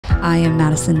I am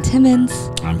Madison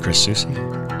Timmons. I'm Chris Susie.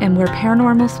 And we're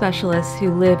paranormal specialists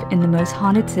who live in the most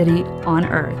haunted city on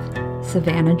earth,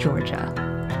 Savannah, Georgia.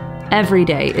 Every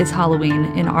day is Halloween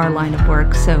in our line of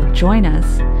work, so join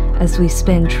us as we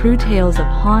spin true tales of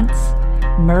haunts,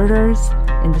 murders,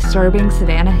 and disturbing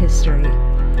Savannah history.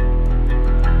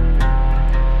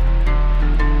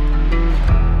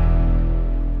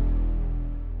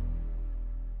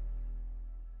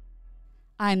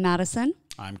 I'm Madison.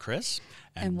 I'm Chris.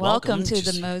 And welcome to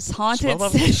the most haunted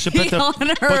city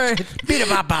on earth.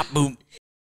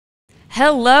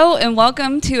 Hello and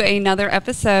welcome to another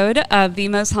episode of the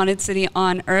most haunted city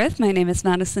on earth. My name is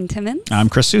Madison Timmons. I'm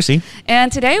Chris Susie. And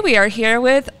today we are here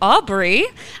with Aubrey.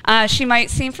 She might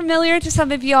seem familiar to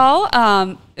some of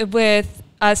y'all with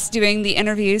us doing the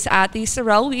interviews at the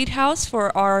Sorrel-Weed House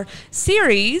for our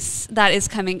series that is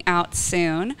coming out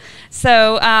soon.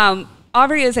 So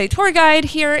Aubrey is a tour guide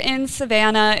here in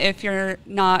Savannah, if you're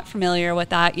not familiar with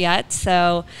that yet.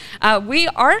 So we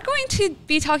are going to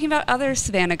be talking about other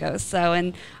Savannah ghosts, though,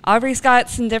 and Aubrey's got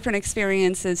some different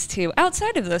experiences, too,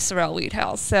 outside of the Sorrel-Weed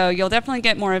House. So you'll definitely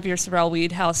get more of your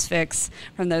Sorrel-Weed House fix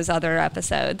from those other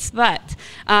episodes. But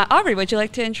Aubrey, would you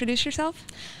like to introduce yourself?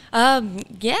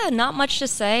 Yeah, not much to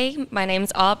say. My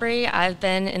name's Aubrey. I've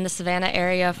been in the Savannah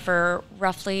area for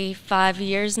roughly 5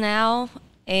 years now,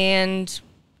 and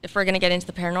if we're going to get into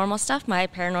the paranormal stuff, my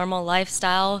paranormal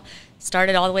lifestyle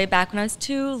started all the way back when I was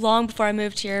long before I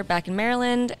moved here back in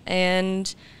Maryland.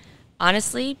 And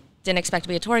honestly, didn't expect to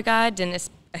be a tour guide, didn't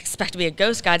expect to be a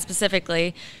ghost guide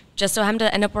specifically. Just so happened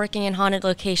to end up working in haunted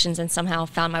locations and somehow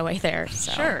found my way there.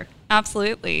 So. Sure,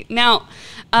 absolutely. Now,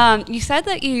 you said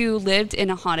that you lived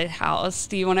in a haunted house.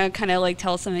 Do you want to kind of like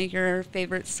tell some of your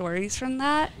favorite stories from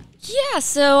that? Yeah,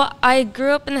 so I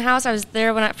grew up in the house. I was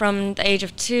there from the age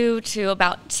of 2 to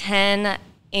about 10,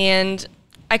 and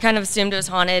I kind of assumed it was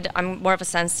haunted. I'm more of a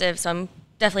sensitive, so I'm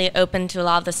definitely open to a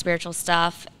lot of the spiritual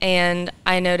stuff, and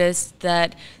I noticed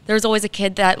that there was always a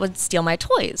kid that would steal my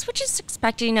toys, which is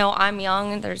expected. You know, I'm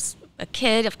young, and there's a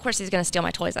kid. Of course he's going to steal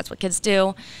my toys. That's what kids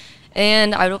do.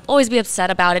 And I would always be upset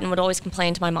about it and would always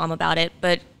complain to my mom about it,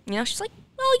 but, you know, she's like,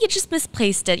 well, you just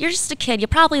misplaced it. You're just a kid. You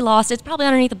probably lost it. It's probably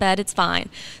underneath the bed. It's fine.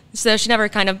 So she never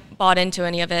kind of bought into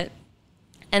any of it.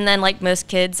 And then, like most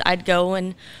kids, I'd go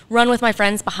and run with my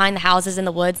friends behind the houses in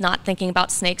the woods, not thinking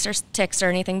about snakes or ticks or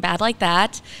anything bad like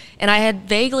that. And I had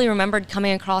vaguely remembered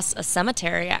coming across a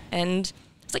cemetery, and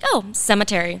it's like, oh,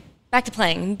 cemetery, back to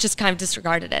playing, just kind of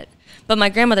disregarded it. But my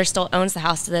grandmother still owns the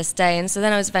house to this day, and so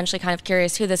then I was eventually kind of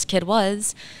curious who this kid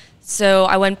was. So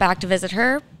I went back to visit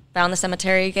her, found the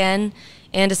cemetery again,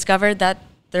 and discovered that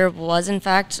there was, in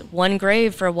fact, one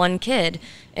grave for one kid.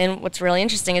 And what's really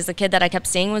interesting is the kid that I kept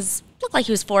seeing looked like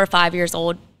he was 4 or 5 years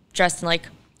old, dressed in like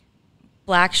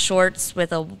black shorts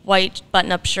with a white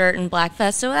button-up shirt and black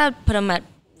vest. So that would put him at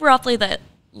roughly the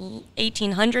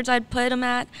 1800s I'd put him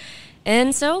at.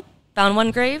 And so found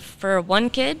one grave for one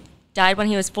kid, died when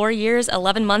he was 4 years,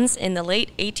 11 months in the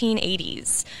late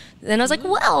 1880s. Then I was like,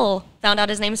 well, found out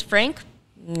his name's Frank,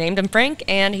 named him Frank,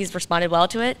 and he's responded well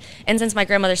to it. And since my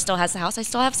grandmother still has the house, I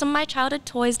still have some of my childhood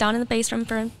toys down in the basement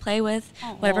for him to play with.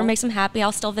 Aww. Whatever makes him happy,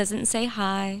 I'll still visit and say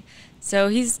hi. So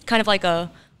he's kind of like a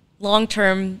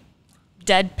long-term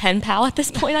dead pen pal at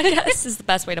this point, I guess, is the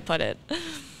best way to put it.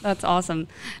 That's awesome.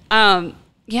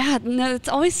 Yeah, no, it's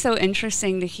always so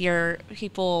interesting to hear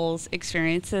people's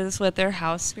experiences with their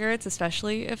house spirits,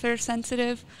 especially if they're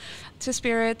sensitive to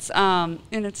spirits. And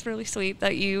it's really sweet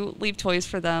that you leave toys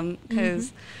for them,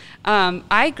 because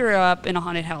I grew up in a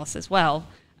haunted house as well.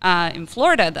 In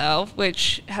Florida, though,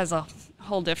 which has a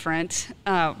whole different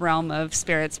realm of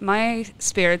spirits. My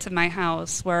spirits in my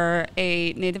house were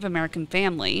a Native American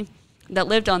family that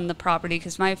lived on the property,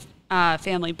 because my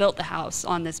family built the house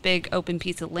on this big open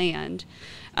piece of land.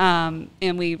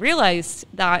 And we realized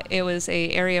that it was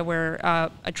an area where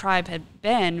a tribe had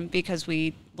been, because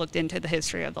we looked into the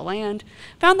history of the land,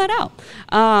 found that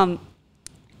out.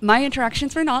 My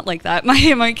interactions were not like that.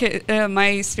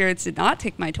 My spirits did not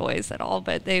take my toys at all,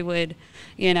 but they would,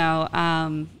 you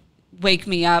know, wake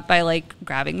me up by like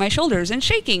grabbing my shoulders and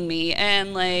shaking me,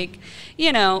 and like,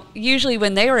 you know, usually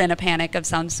when they were in a panic of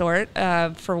some sort,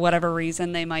 for whatever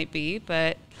reason they might be.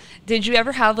 But did you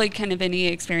ever have like kind of any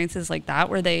experiences like that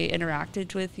where they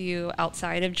interacted with you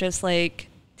outside of just like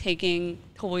taking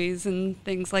toys and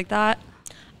things like that?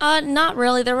 Not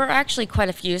really. There were actually quite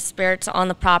a few spirits on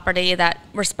the property that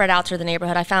were spread out through the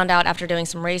neighborhood. I found out after doing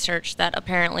some research that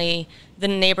apparently the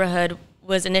neighborhood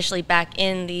was initially back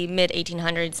in the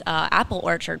mid-1800s apple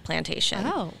orchard plantation.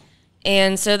 Oh.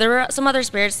 And so there were some other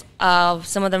spirits.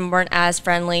 Some of them weren't as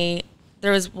friendly.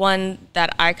 there was one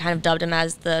that I kind of dubbed him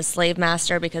as the slave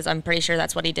master because I'm pretty sure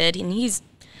that's what he did. And he's,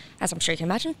 as I'm sure you can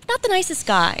imagine, not the nicest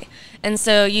guy. And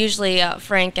so usually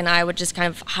Frank and I would just kind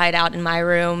of hide out in my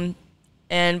room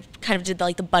and kind of did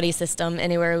like the buddy system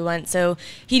anywhere we went. So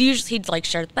he'd like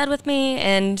share the bed with me,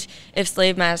 and if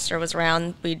Slave Master was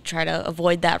around, we'd try to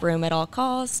avoid that room at all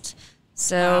costs.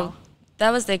 So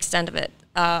that was the extent of it.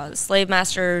 Slave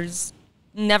Masters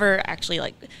never actually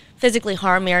like physically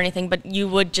harm me or anything, but you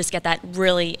would just get that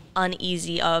really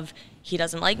uneasy of, he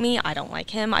doesn't like me, I don't like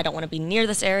him, I don't want to be near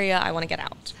this area, I want to get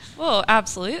out. Well,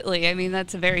 absolutely. I mean,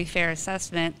 that's a very fair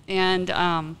assessment. And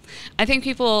I think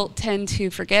people tend to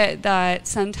forget that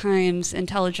sometimes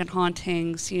intelligent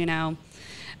hauntings, can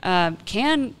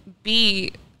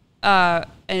be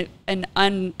an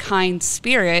unkind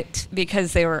spirit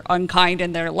because they were unkind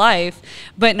in their life,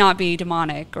 but not be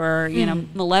demonic or,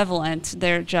 malevolent.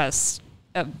 They're just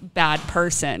a bad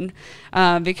person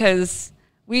because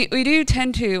we do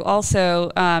tend to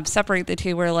also separate the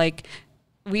two where like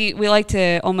we like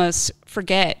to almost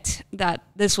forget that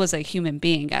this was a human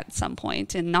being at some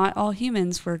point, and not all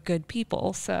humans were good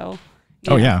people. So,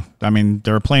 Oh yeah. I mean,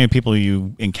 there are plenty of people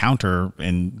you encounter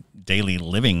in daily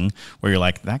living where you're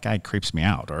like, that guy creeps me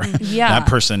out, or that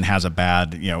person has a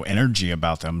bad, energy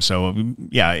about them. So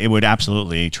yeah, it would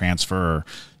absolutely transfer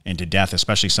into death,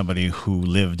 especially somebody who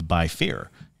lived by fear.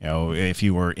 If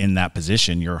you were in that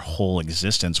position, your whole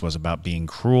existence was about being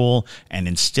cruel and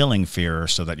instilling fear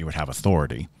so that you would have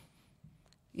authority.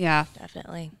 Yeah,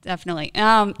 definitely.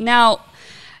 Now,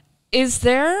 is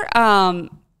there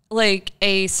like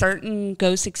a certain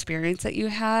ghost experience that you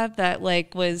had that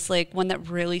like was like one that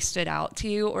really stood out to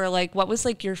you, or like what was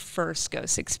like your first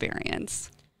ghost experience?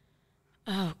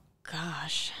 Oh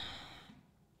gosh,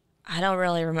 I don't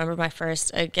really remember my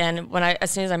first. Again, as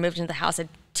soon as I moved into the house at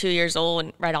 2 years old,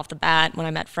 and right off the bat when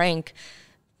I met Frank,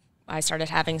 I started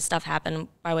having stuff happen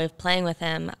by way of playing with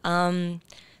him.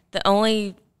 The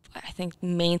only, I think,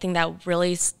 main thing that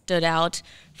really stood out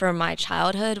for my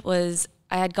childhood was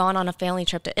I had gone on a family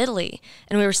trip to Italy,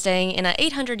 and we were staying in an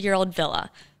 800-year-old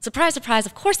villa. Surprise, surprise,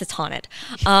 of course it's haunted.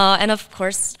 And of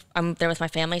course, I'm there with my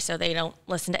family, so they don't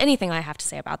listen to anything I have to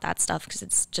say about that stuff because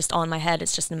it's just all in my head.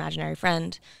 It's just an imaginary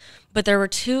friend. But there were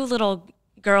two little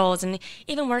girls, and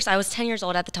even worse, I was 10 years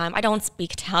old at the time. I don't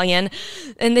speak Italian,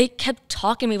 and they kept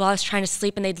talking to me while I was trying to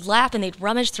sleep, and they'd laugh, and they'd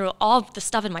rummage through all the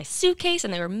stuff in my suitcase,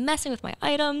 and they were messing with my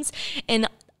items, and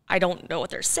I don't know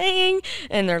what they're saying,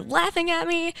 and they're laughing at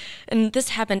me, and this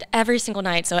happened every single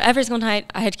night. So every single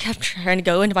night, I had kept trying to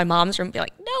go into my mom's room and be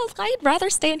like, no, I'd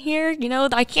rather stay in here.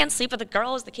 I can't sleep with the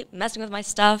girls. They keep messing with my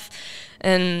stuff,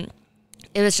 and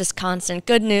it was just constant.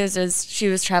 Good news is she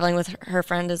was traveling with her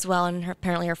friend as well, and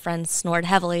apparently her friend snored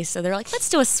heavily, so they're like, let's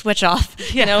do a switch off.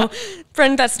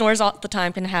 Friend that snores all the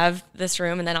time can have this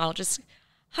room, and then I'll just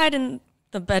hide in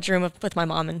the bedroom with my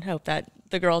mom and hope that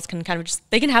the girls can kind of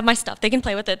they can have my stuff. They can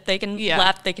play with it. They can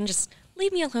laugh. They can just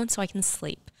leave me alone so I can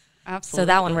sleep. Absolutely. So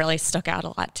that one really stuck out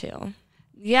a lot too.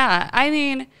 Yeah, I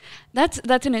mean, that's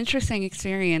an interesting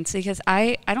experience because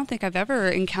I don't think I've ever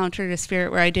encountered a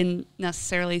spirit where I didn't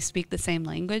necessarily speak the same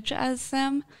language as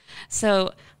them.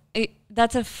 So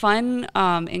that's a fun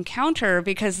encounter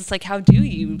because it's like, how do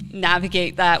you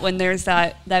navigate that when there's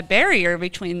that barrier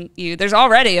between you? There's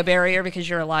already a barrier because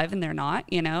you're alive and they're not,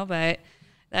 but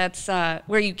that's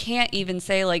where you can't even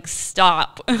say like,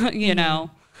 stop,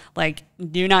 like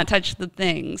do not touch the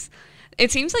things. It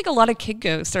seems like a lot of kid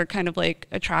ghosts are kind of like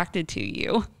attracted to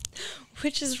you.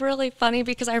 Which is really funny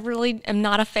because I really am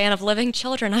not a fan of living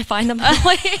children. I find them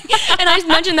annoying. And I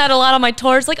mentioned that a lot on my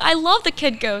tours. Like, I love the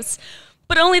kid ghosts,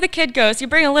 but only the kid ghosts. You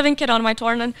bring a living kid on my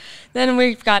tour, and then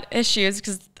we've got issues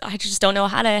because I just don't know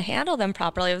how to handle them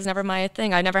properly. It was never my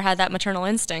thing. I never had that maternal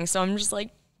instinct. So I'm just like,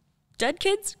 dead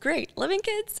kids? Great. Living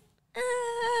kids?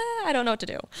 I don't know what to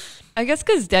do. I guess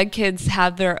because dead kids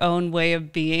have their own way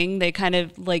of being. They kind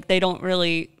of like they don't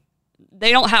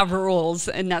have rules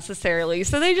necessarily,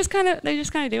 so they just kind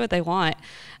of do what they want,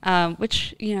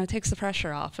 which takes the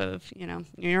pressure off of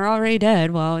you're already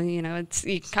dead. Well, you can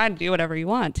kind of do whatever you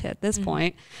want at this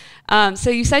point. So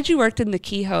you said you worked in the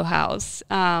Kehoe House.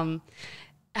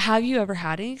 Have you ever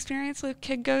had any experience with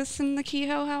kid ghosts in the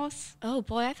Kehoe House? Oh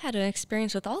boy, I've had an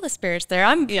experience with all the spirits there.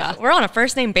 We're on a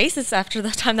first name basis after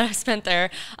the time that I spent there.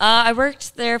 I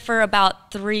worked there for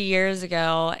about 3 years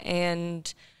ago,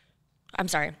 and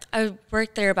I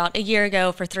worked there about a year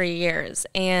ago for 3 years,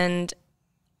 and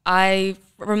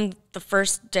from the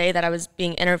first day that I was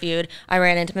being interviewed, I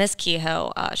ran into Miss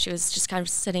Kehoe. She was just kind of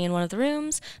sitting in one of the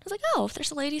rooms. I was like, oh,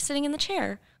 there's a lady sitting in the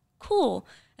chair. Cool.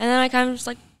 And then I kind of just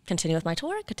like, continue with my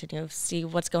tour, continue to see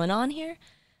what's going on here.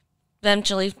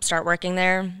 Eventually start working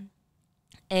there.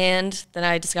 And then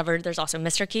I discovered there's also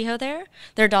Mr. Kehoe there,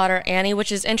 their daughter Annie,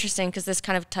 which is interesting because this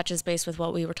kind of touches base with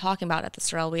what we were talking about at the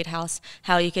Sorrel-Weed house,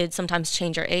 how you could sometimes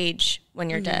change your age when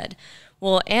you're dead.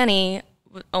 Well, Annie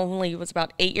only was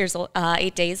about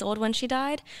 8 days old when she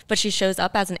died, but she shows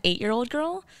up as an 8-year-old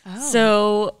girl. Oh.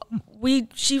 So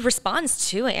she responds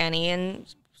to Annie,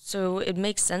 and so it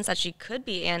makes sense that she could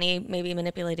be Annie, maybe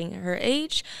manipulating her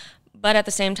age, but at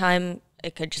the same time,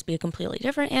 it could just be a completely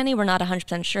different Annie. We're not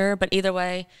 100% sure, but either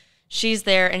way, she's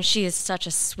there, and she is such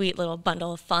a sweet little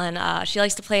bundle of fun. She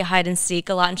likes to play hide and seek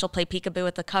a lot, and she'll play peekaboo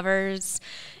with the covers,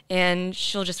 and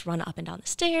she'll just run up and down the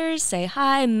stairs, say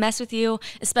hi, mess with you,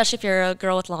 especially if you're a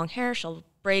girl with long hair. She'll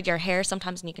braid your hair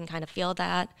sometimes, and you can kind of feel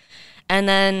that. And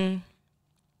then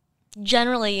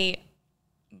generally,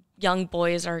 young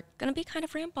boys are going to be kind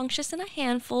of rambunctious and a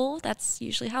handful. That's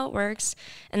usually how it works.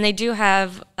 And they do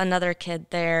have another kid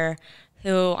there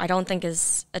who I don't think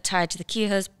is tied to the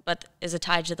Kehoes, but is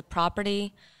tied to the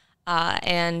property.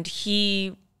 And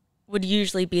he would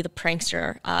usually be the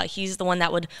prankster. He's the one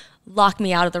that would lock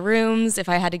me out of the rooms if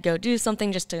I had to go do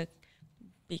something just to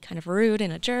be kind of rude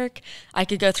and a jerk. I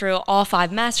could go through all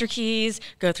 5 master keys,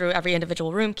 go through every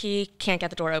individual room key, can't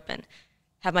get the door open.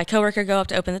 Have my coworker go up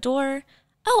to open the door.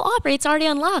 Oh, Aubrey, it's already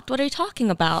unlocked. What are you talking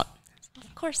about?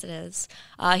 Of course it is.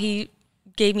 He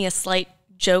gave me a slight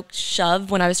joke shove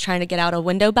when I was trying to get out a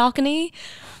window balcony,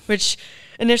 which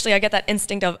initially I get that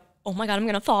instinct of, oh my God, I'm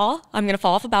going to fall. I'm going to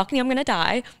fall off a balcony. I'm going to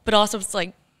die. But also it's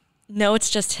like, no,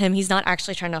 it's just him. He's not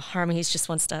actually trying to harm me. He just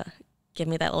wants to give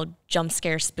me that little jump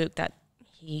scare spook that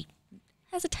he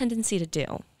has a tendency to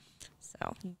do.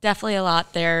 So definitely a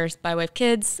lot there by way of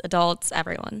kids, adults,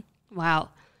 everyone. Wow.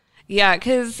 Yeah,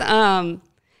 because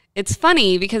it's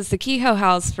funny because the Kehoe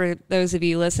House, for those of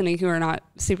you listening who are not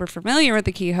super familiar with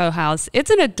the Kehoe House, it's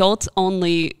an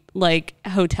adults-only like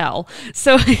hotel.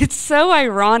 So it's so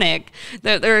ironic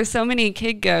that there are so many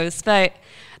kid ghosts, but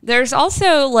there's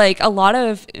also like a lot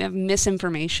of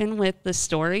misinformation with the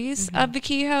stories of the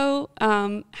Kehoe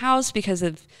house because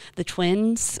of the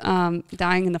twins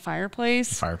dying in the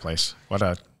fireplace. Fireplace. What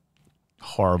a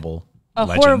horrible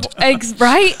horrible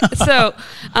right. So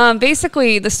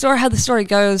basically how the story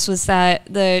goes was that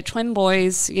the twin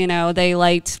boys, they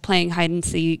liked playing hide and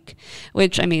seek,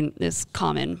 which I mean is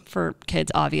common for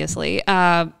kids obviously,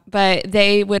 but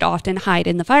they would often hide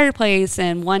in the fireplace.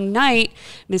 And one night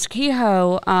Miss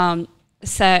Kehoe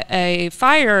set a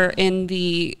fire in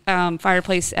the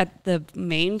fireplace at the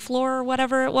main floor or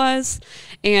whatever it was,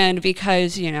 and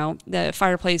because the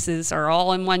fireplaces are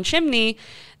all in one chimney,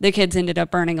 the kids ended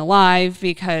up burning alive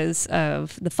because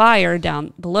of the fire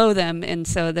down below them. And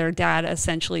so their dad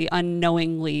essentially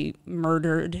unknowingly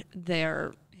murdered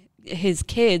his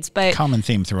kids. But common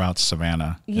theme throughout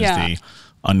Savannah is the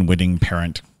unwitting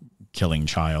parent killing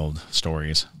child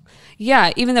stories.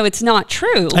 Yeah, even though it's not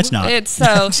true. It's not. It's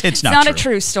not a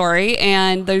true story,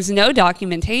 and there's no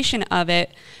documentation of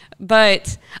it.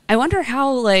 But I wonder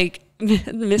how like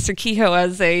Mr. Kehoe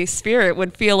as a spirit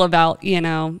would feel about,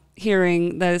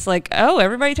 hearing that it's like, oh,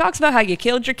 everybody talks about how you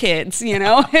killed your kids,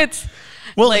 it's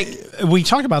well, like, we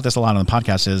talked about this a lot on the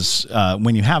podcast is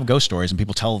when you have ghost stories and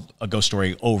people tell a ghost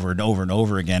story over and over and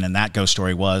over again, and that ghost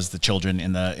story was the children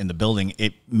in the building,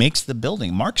 it marks the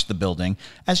building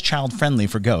as child friendly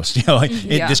for ghosts.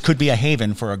 This could be a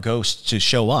haven for a ghost to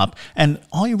show up, and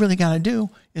all you really got to do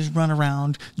is run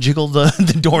around, jiggle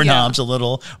the doorknobs a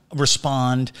little,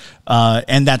 respond.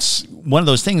 And that's one of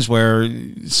those things where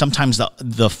sometimes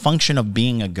the function of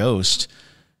being a ghost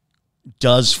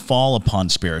does fall upon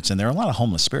spirits. And there are a lot of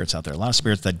homeless spirits out there, a lot of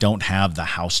spirits that don't have the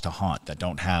house to haunt, that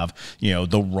don't have,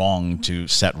 the wrong to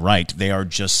set right. They are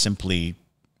just simply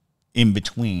in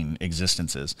between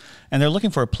existences. And they're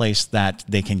looking for a place that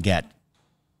they can get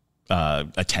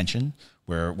attention,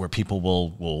 where people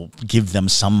will give them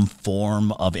some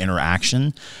form of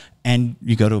interaction. And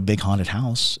you go to a big haunted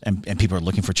house and people are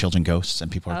looking for children ghosts,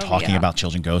 and people are talking about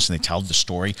children ghosts, and they tell the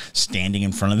story standing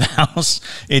in front of the house.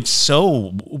 It's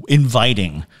so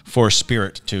inviting for a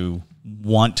spirit to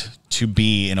want to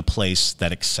be in a place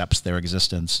that accepts their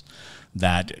existence,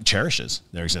 that cherishes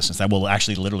their existence, that will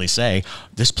actually literally say,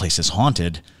 this place is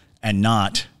haunted, and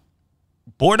not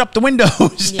board up the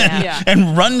windows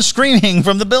and run screaming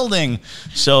from the building.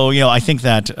 So, I think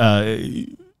that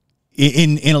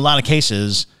in a lot of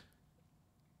cases,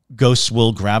 ghosts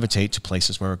will gravitate to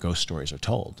places where ghost stories are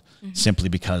told, simply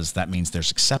because that means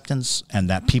there's acceptance and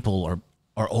that people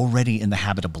are already in the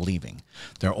habit of believing.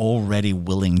 They're already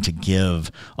willing to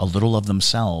give a little of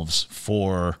themselves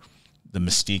for the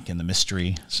mystique and the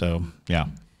mystery. So, yeah.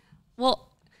 Well,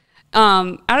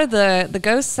 out of the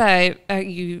ghosts that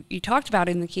you talked about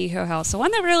in the Kehoe House, the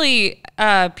one that really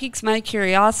piques my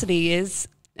curiosity is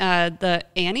the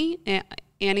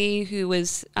Annie, who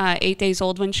was 8 days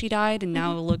old when she died, and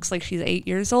now looks like she's 8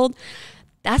 years old.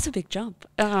 That's a big jump.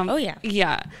 Oh yeah,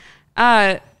 yeah.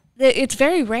 It's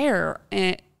very rare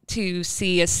to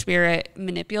see a spirit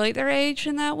manipulate their age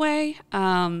in that way.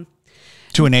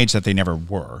 To an age that they never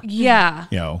were. Yeah.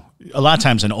 You know, a lot of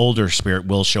times an older spirit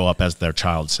will show up as their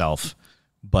child self,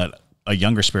 but a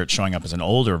younger spirit showing up as an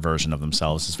older version of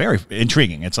themselves is very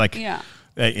intriguing. It's like,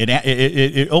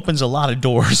 it opens a lot of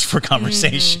doors for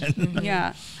conversation. Mm-hmm.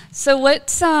 Yeah. So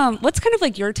what's kind of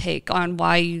like your take on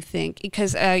why you think,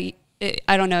 because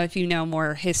I don't know if you know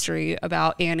more history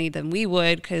about Annie than we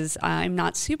would, because I'm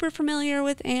not super familiar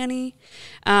with Annie.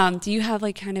 Do you have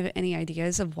like kind of any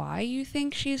ideas of why you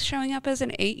think she's showing up as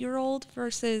an 8-year-old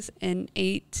versus an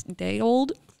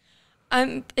 8-day-old?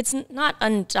 It's not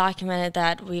undocumented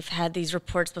that we've had these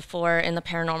reports before in the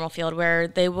paranormal field where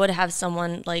they would have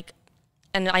someone like,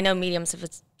 and I know mediums have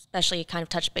especially kind of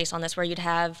touched base on this, where you'd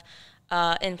have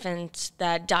infant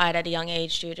that died at a young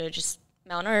age due to just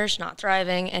malnourished, not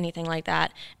thriving, anything like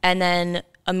that. And then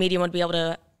a medium would be able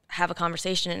to have a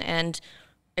conversation and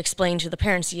explain to the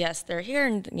parents, yes, they're here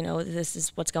and, you know, this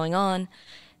is what's going on.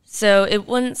 So it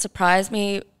wouldn't surprise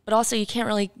me, but also you can't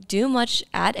really do much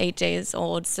at 8 days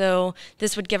old. So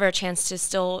this would give her a chance to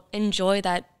still enjoy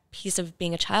that piece of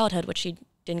being a childhood, which she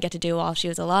didn't get to do while she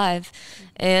was alive.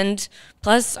 And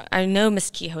plus, I know Miss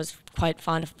Kehoe was quite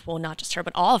fond of, well, not just her,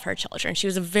 but all of her children. She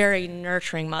was a very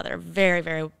nurturing mother, very,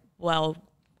 very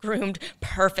well-groomed,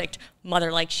 perfect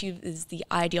mother. Like, she is the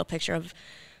ideal picture of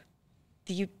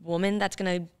the woman that's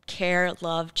going to care,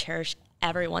 love, cherish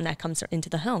everyone that comes into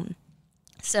the home.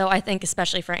 So I think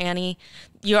especially for Annie,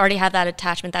 you already have that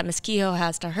attachment that Miss Kehoe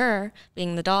has to her,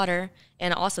 being the daughter,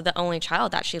 and also the only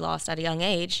child that she lost at a young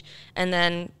age. And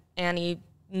then Annie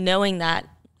knowing that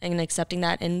and accepting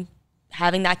that and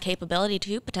having that capability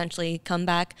to potentially come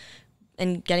back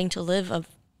and getting to live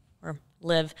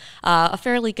a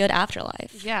fairly good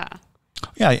afterlife. Yeah.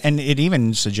 Yeah, and it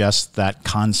even suggests that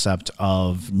concept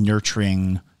of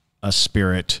nurturing a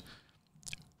spirit.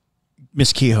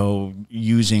 Miss Kehoe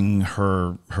using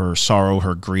her sorrow,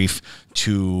 her grief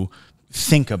to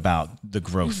think about the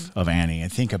growth of Annie and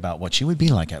think about what she would be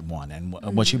like at 1 and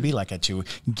what she would be like at 2,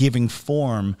 giving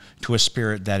form to a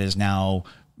spirit that is now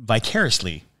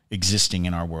vicariously existing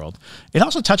in our world. It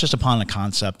also touches upon the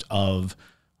concept of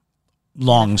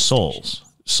long souls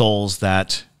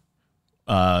that,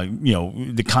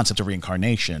 the concept of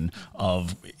reincarnation,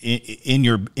 of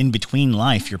in between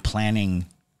life, you're planning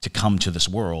to come to this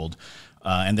world.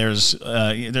 And there's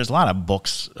a lot of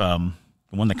books. The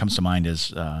one that comes to mind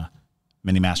is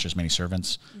Many Masters, Many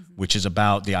Servants, which is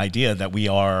about the idea that we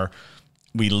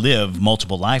live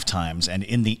multiple lifetimes, and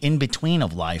in the in-between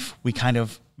of life, we kind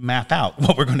of map out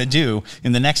what we're going to do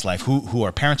in the next life, who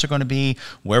our parents are going to be,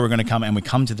 where we're going to come, and we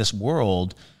come to this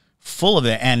world full of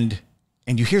it. And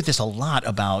you hear this a lot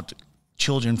about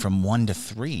children from 1 to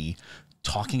 3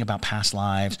 talking about past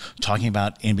lives, talking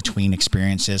about in-between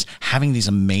experiences, having these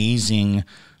amazing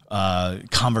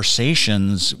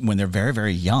conversations when they're very,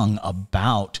 very young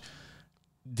about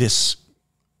this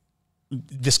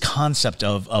concept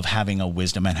of having a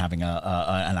wisdom and having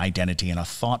an identity and a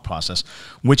thought process,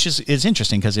 which is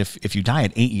interesting, because if you die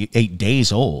at 8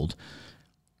 days old,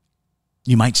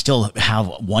 you might still have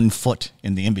 1 foot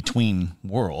in the in-between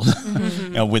world,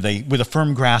 with a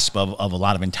firm grasp of a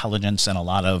lot of intelligence and a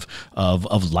lot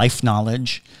of life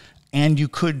knowledge, and you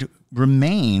could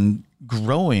remain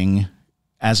growing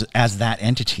as that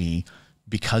entity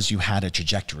because you had a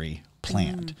trajectory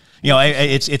planned.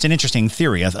 It's an interesting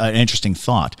theory, an interesting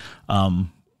thought.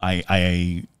 I'm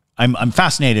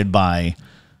fascinated by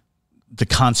the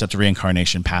concept of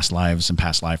reincarnation, past lives and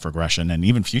past life regression, and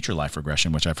even future life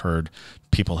regression, which I've heard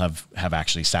people have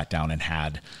actually sat down and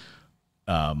had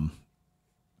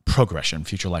progression,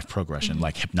 future life progression,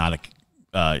 like hypnotic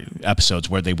episodes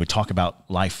where they would talk about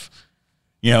life,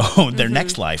 their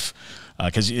next life.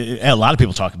 Because a lot of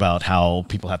people talk about how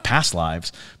people have past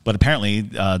lives, but apparently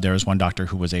there was one doctor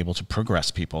who was able to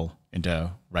progress people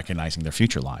into recognizing their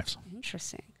future lives.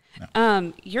 Interesting.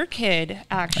 Your kid,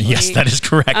 actually. Yes, that is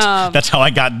correct. That's how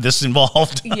I got this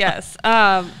involved. Yes.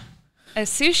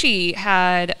 Sushi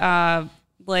had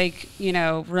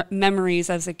memories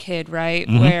as a kid, right?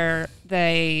 Where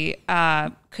they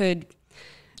could...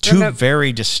 Two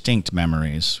very distinct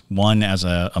memories. One as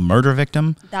a murder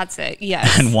victim. That's it,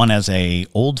 yes. And one as a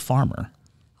old farmer.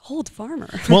 Old farmer.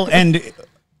 Well, and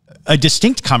a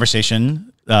distinct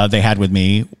conversation they had with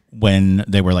me when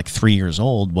they were like 3 years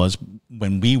old was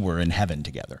when we were in heaven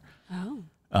together.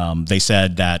 they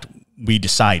said that we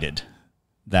decided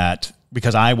that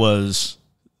because I was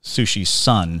Sushi's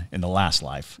son in the last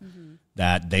life,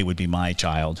 that they would be my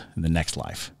child in the next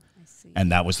life. I see.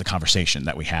 And that was the conversation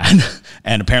that we had.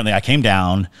 And apparently I came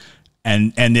down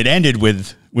and it ended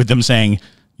with them saying,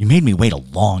 you made me wait a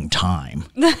long time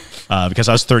because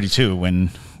I was 32 when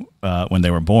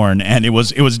they were born. And it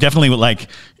was definitely like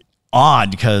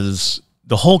odd because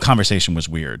the whole conversation was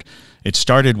weird. It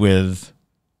started with,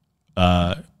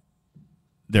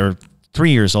 they're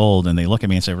 3 years old and they look at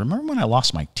me and say, remember when I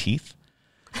lost my teeth?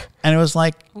 And it was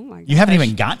like, oh you haven't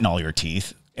even gotten all your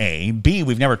teeth, A. B,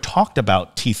 we've never talked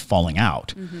about teeth falling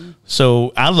out.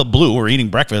 So out of the blue, we're eating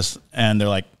breakfast and they're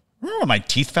like, remember when my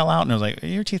teeth fell out? And I was like,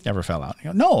 your teeth never fell out.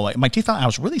 You know, no, my teeth fell out. I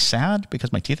was really sad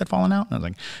because my teeth had fallen out. And I was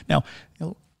like,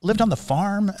 no, lived on the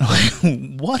farm.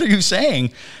 Like, what are you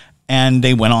saying? And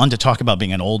they went on to talk about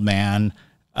being an old man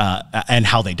and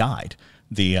how they died.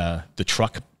 The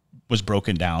truck was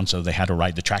broken down, so they had to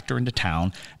ride the tractor into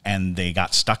town, and they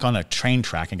got stuck on a train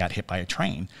track and got hit by a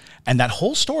train. And that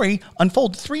whole story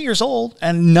unfolded 3 years old,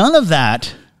 and none of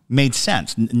that made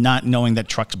sense. Not knowing that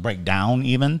trucks break down,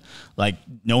 even like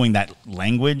knowing that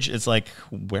language, it's like,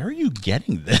 where are you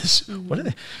getting this? What are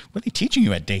they teaching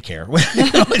you at daycare?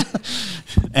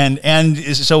 and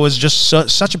so it was just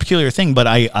such a peculiar thing. But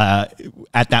I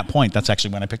at that point, that's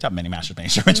actually when I picked up Many Masters, Many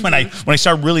Servants. When I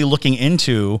started really looking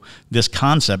into this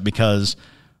concept, because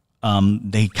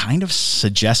they kind of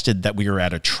suggested that we were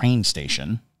at a train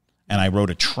station, and I rode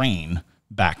a train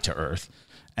back to Earth.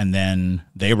 And then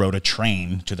they rode a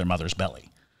train to their mother's belly.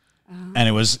 And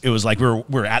it was like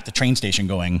we're at the train station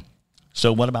going,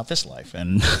 so what about this life?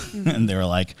 And and they were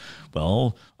like,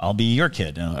 well, I'll be your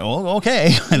kid. And I'm like, oh,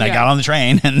 okay. And I got on the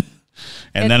train and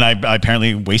then I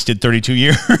apparently wasted 32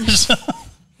 years.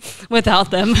 Without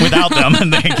them.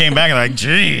 And they came back and like,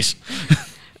 geez.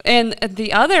 And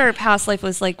the other past life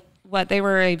was like, what, they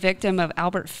were a victim of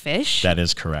Albert Fish? That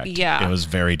is correct. Yeah. It was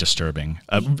very disturbing.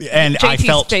 And JT's I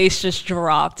felt... face just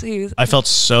dropped. I felt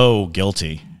so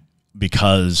guilty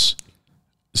because...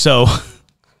 So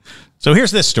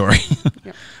here's this story.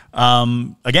 Yep.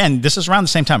 Again, this is around the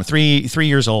same time, 3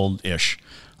 years old-ish.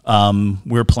 We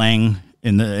were playing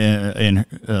in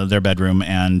their bedroom,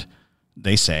 and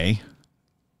they say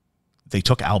they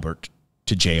took Albert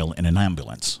to jail in an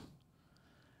ambulance.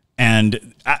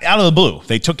 And out of the blue,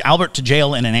 they took Albert to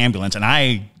jail in an ambulance, and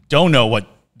I don't know what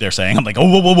they're saying. I'm like,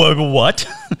 oh, what?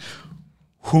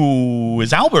 Who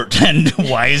is Albert, and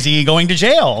why is he going to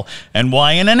jail, and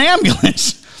why in an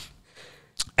ambulance?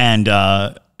 And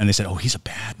they said, oh, he's a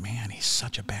bad man. He's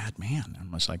such a bad man. And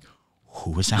I was like,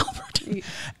 who is Albert?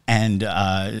 And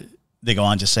they go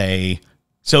on to say,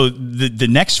 so the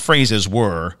next phrases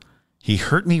were, he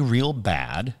hurt me real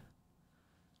bad.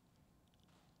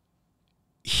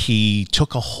 He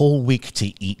took a whole week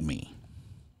to eat me.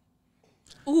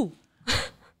 Ooh.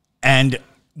 And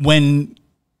when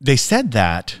they said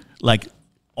that, like,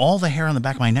 all the hair on the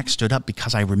back of my neck stood up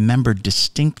because I remembered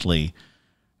distinctly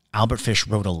Albert Fish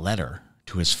wrote a letter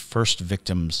to his first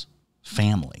victim's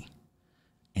family.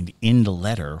 And in the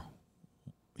letter,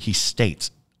 he states,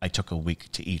 I took a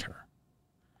week to eat her.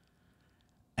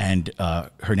 And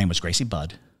her name was Gracie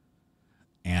Budd.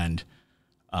 And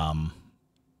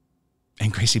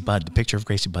Gracie Budd, the picture of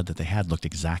Gracie Budd that they had looked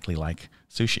exactly like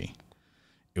Sushi.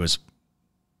 It was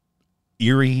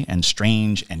eerie and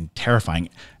strange and terrifying.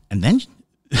 And then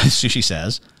Sushi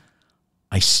says,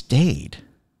 I stayed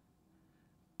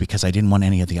because I didn't want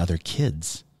any of the other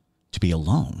kids to be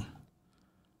alone,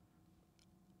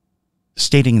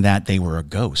 stating that they were a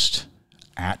ghost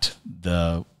at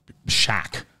the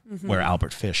shack where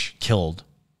Albert Fish killed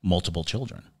multiple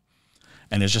children.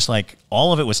 And it's just like,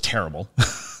 all of it was terrible.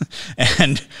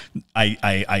 And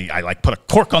I like put a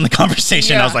cork on the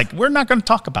conversation. Yeah. I was like, we're not going to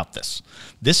talk about this.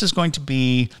 This is going to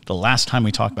be the last time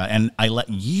we talk about it. And I let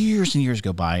years and years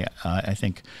go by. I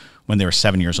think when they were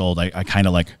 7 years old, I kind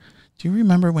of like, do you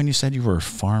remember when you said you were a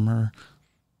farmer?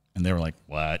 And they were like,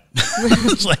 what?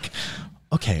 It's like,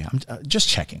 okay, I'm just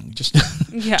checking.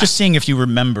 Just seeing if you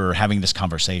remember having this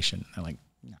conversation. I'm like,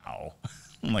 no.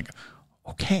 I'm like,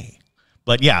 okay.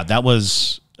 But yeah, that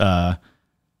was a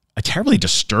terribly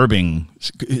disturbing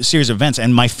series of events.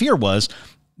 And my fear was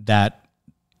that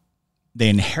they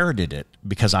inherited it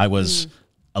because I was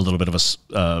a little bit of a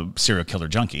serial killer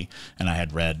junkie. And I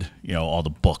had read, all the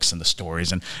books and the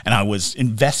stories. And I was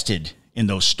invested in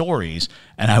those stories.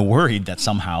 And I worried that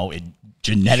somehow it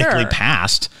genetically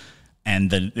passed. And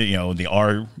the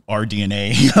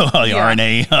rDNA,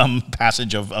 the RNA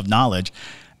passage of knowledge.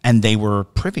 And they were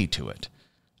privy to it.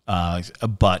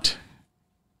 But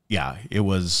yeah, it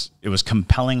was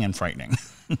compelling and frightening.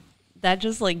 that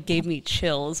just like gave me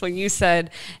chills when you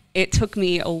said it took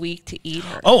me a week to eat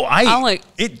her. Oh,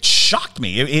 it shocked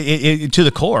me it to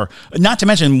the core. Not to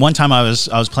mention one time I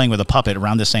was playing with a puppet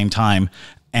around the same time,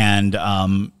 and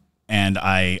I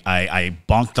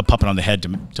bonked the puppet on the head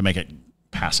to make it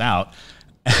pass out,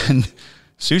 and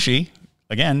Sushi,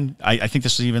 again, I think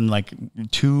this was even like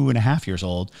 2.5 years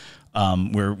old,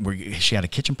 where she had a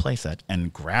kitchen playset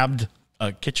and grabbed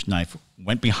a kitchen knife,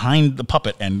 went behind the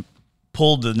puppet and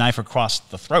pulled the knife across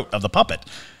the throat of the puppet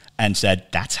and said,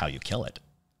 "That's how you kill it."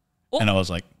 Oh. And I was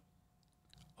like,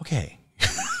 okay,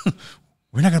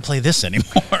 we're not going to play this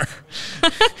anymore.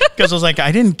 Because I was like,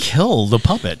 I didn't kill the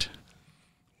puppet.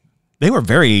 They were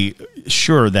very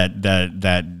sure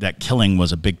that killing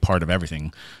was a big part of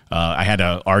everything. I had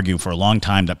to argue for a long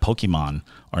time that Pokemon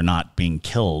are not being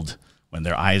killed when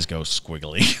their eyes go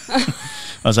squiggly.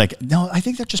 I was like, no, I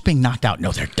think they're just being knocked out.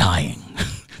 No, they're dying.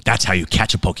 That's how you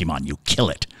catch a Pokemon. You kill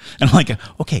it. And I'm like,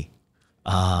 okay,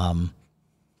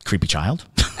 creepy child.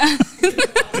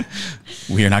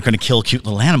 We are not going to kill cute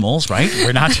little animals, right?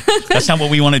 We're not. That's not what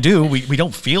we want to do. We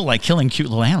don't feel like killing cute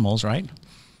little animals, right?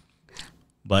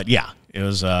 But yeah, it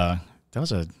was that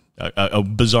was a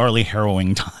bizarrely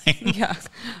harrowing time. Yeah,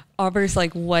 Aubrey's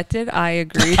like, what did I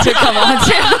agree to come on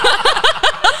to?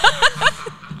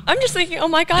 I'm just thinking, oh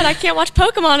my God, I can't watch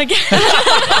Pokemon again.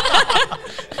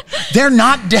 They're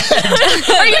not dead.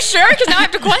 Are you sure? Because now I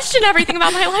have to question everything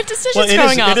about my life decisions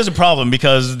It is a problem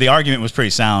because the argument was pretty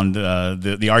sound.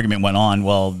 The argument went on,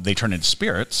 well, they turn into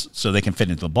spirits so they can fit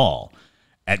into the ball.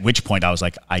 At which point I was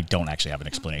like, I don't actually have an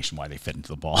explanation why they fit into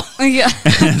the ball. Yeah.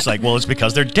 And it's like, well, it's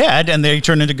because they're dead and they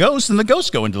turn into ghosts and the ghosts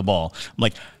go into the ball. I'm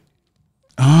like,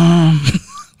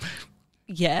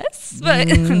 yes, but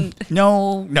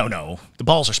no. The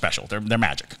balls are special. They're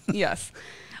magic. Yes.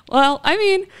 Well, I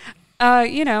mean,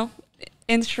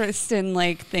 interest in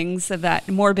like things of that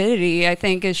morbidity, I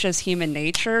think, is just human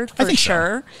nature for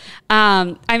sure.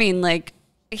 So. I mean, like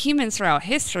humans throughout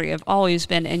history have always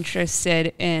been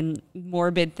interested in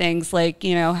morbid things, like,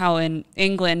 how in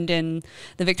England in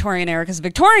the Victorian era, because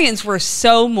Victorians were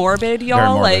so morbid,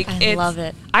 y'all. Morbid. Like, I love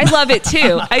it. I love it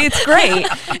too. It's great.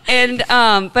 And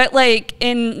but like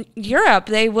in Europe,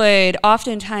 they would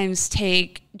oftentimes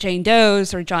take Jane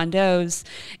Does or John Does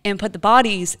and put the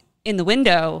bodies in the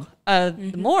window of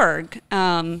the morgue.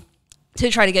 To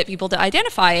try to get people to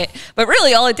identify it. But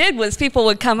really all it did was people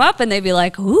would come up and they'd be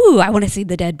like, ooh, I want to see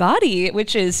the dead body,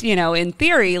 which is, in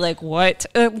theory, like what?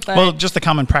 Well, just the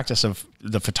common practice of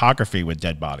the photography with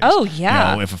dead bodies. Oh,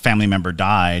 yeah. If a family member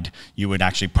died, you would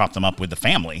actually prop them up with the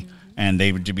family and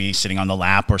they would be sitting on the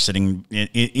lap or sitting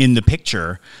in the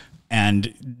picture.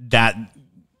 And that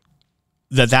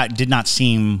did not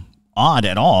seem odd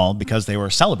at all because they were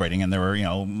celebrating and they were,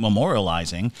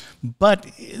 memorializing. But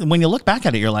when you look back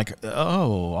at it, you're like,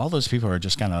 oh, all those people are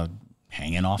just kind of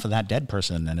hanging off of that dead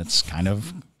person, and it's kind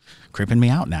of creeping me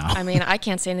out now. I mean, I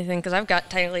can't say anything because I've got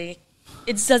it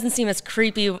doesn't seem as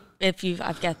creepy if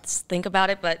I've got to think about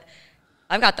it, but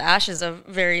I've got the ashes of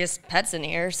various pets in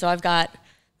here, so I got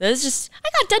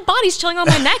dead bodies chilling on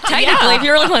my neck, technically, if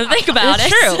you really want to think about it.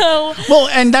 True. So. Well,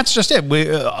 and that's just it.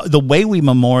 The way we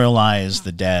memorialize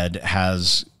the dead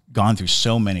has gone through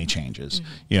so many changes.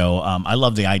 Mm-hmm. I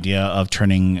love the idea of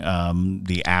turning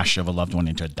the ash of a loved one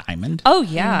into a diamond. Oh,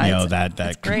 yeah.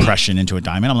 That compression into a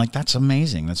diamond. I'm like, that's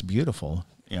amazing. That's beautiful.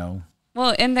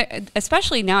 Well, and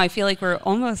especially now, I feel like we're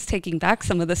almost taking back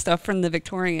some of the stuff from the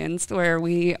Victorians, where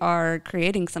we are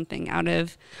creating something out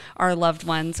of our loved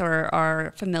ones or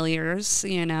our familiars,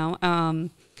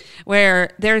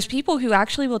 where there's people who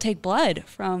actually will take blood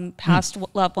from past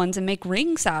loved ones and make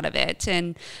rings out of it,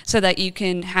 and so that you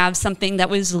can have something that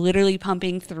was literally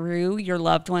pumping through your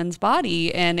loved one's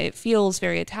body, and it feels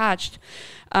very attached.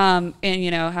 And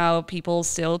how people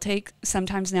still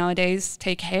sometimes nowadays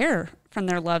take hair from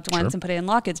their loved ones and put it in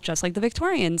lockets, just like the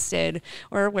Victorians did,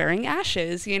 or wearing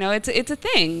ashes. It's a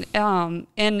thing.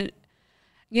 And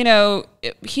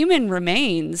human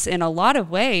remains in a lot of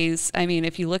ways. I mean,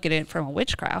 if you look at it from a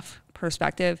witchcraft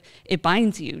perspective, it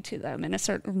binds you to them in a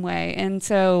certain way. And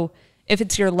so if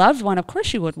it's your loved one, of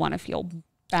course you would want to feel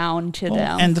bound to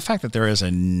them. And the fact that there is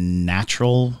a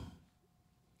natural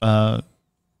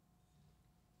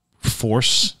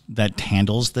force that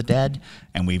handles the dead,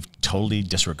 and we've totally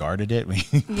disregarded it. We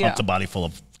pump the body full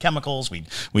of chemicals.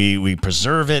 We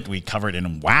preserve it. We cover it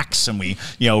in wax, and we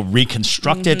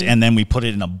reconstruct it, and then we put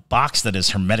it in a box that is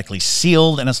hermetically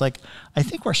sealed. And it's like, I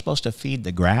think we're supposed to feed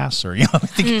the grass, or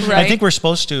I think we're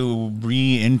supposed to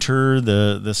re-enter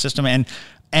the system.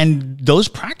 And those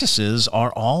practices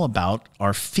are all about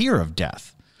our fear of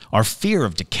death, our fear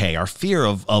of decay, our fear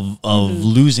of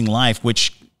losing life,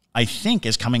 which I think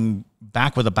is coming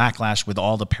back with a backlash with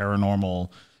all the paranormal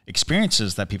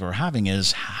experiences that people are having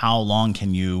is how long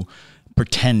can you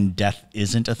pretend death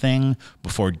isn't a thing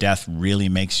before death really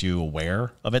makes you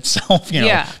aware of itself,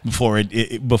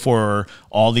 before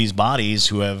all these bodies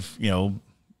who have,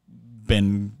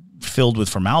 been filled with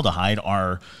formaldehyde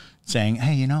are saying,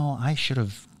 hey, I should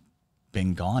have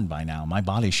been gone by now. My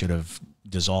body should have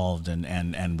dissolved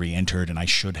and re-entered, and I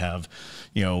should have,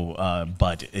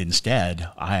 but instead,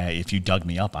 if you dug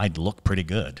me up, I'd look pretty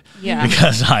good. Yeah.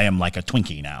 Because I am like a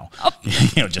Twinkie now. Oh.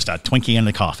 Just a Twinkie in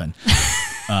the coffin.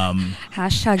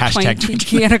 Hashtag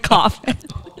Twinkie in a coffin.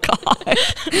 God.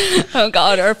 Oh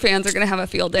God, our fans are going to have a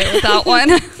field day with that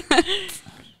one.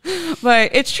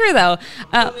 But it's true though.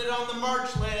 Put it on the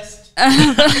March list.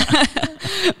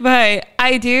 But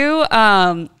I do,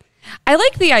 I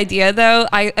like the idea, though.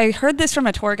 I heard this from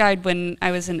a tour guide when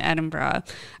I was in Edinburgh.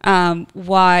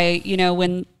 Why,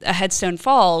 when a headstone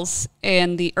falls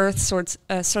and the earth sort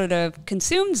of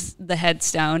consumes the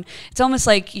headstone, it's almost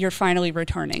like you're finally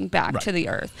returning back to the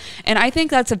earth. And I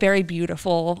think that's a very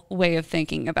beautiful way of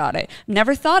thinking about it.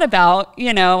 Never thought about,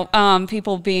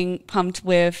 people being pumped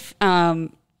with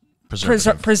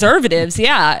preservatives,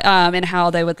 and how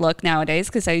they would look nowadays.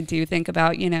 Because I do think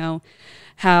about,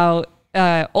 how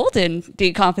olden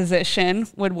decomposition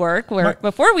would work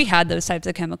before we had those types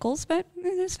of chemicals, but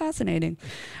it's fascinating.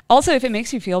 Also, if it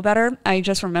makes you feel better, I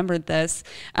just remembered this.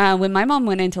 When my mom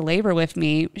went into labor with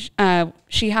me,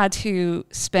 she had to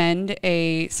spend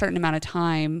a certain amount of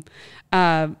time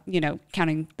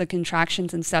counting the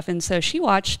contractions and stuff. And so she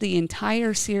watched the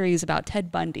entire series about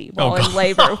Ted Bundy while in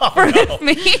labor with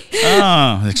me.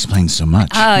 Oh, it explains so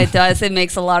much. Oh, it does. It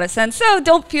makes a lot of sense. So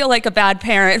don't feel like a bad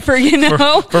parent for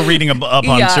reading up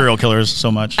on serial killers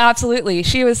so much. Absolutely.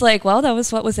 She was like, well, that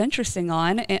was what was interesting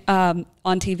on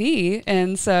TV.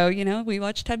 And so, we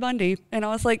watched Ted Bundy. And I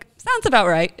was like, sounds about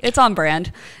right. It's on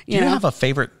brand. Do you have a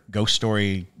favorite ghost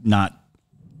story not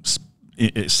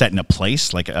set in a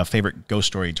place, like a favorite ghost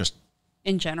story just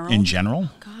in general?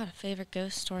 God, a favorite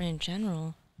ghost story in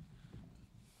general?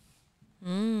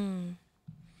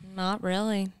 Not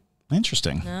really.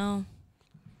 Interesting. No.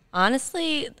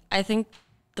 Honestly, I think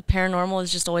the paranormal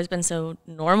has just always been so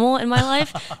normal in my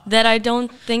life that I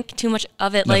don't think too much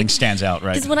of it. Nothing stands out,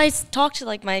 right? Because when I talk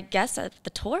to my guests at the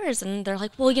tours, and they're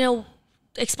like, well,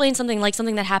 explain something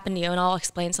that happened to you, and I'll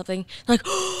explain something. They're like,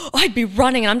 oh, I'd be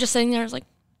running, and I'm just sitting there, I was like,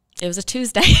 it was a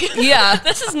Tuesday. Yeah,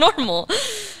 this is normal.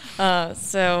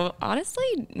 So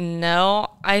honestly, no.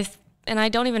 I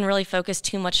don't even really focus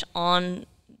too much on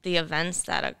the events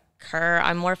that occur.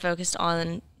 I'm more focused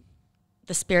on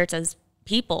the spirits as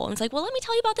people. And it's like, well, let me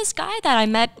tell you about this guy that I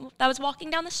met that was walking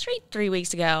down the street 3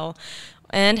 weeks ago,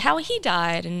 and how he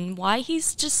died, and why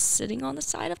he's just sitting on the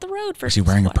side of the road for. Is he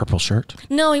wearing a purple shirt?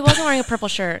 No, he wasn't wearing a purple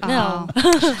shirt. No.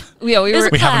 We have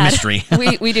a mystery.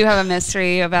 we do have a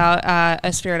mystery about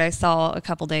a spirit I saw a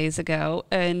couple days ago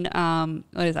in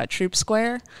what is that, Troop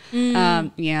Square?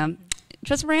 Yeah,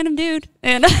 just a random dude,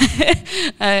 and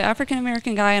an African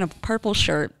American guy in a purple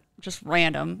shirt. Just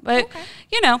random, but okay.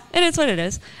 It is what it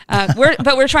is.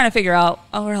 We're trying to figure out.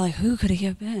 Oh, we're like, who could he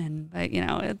have been? But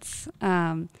it's.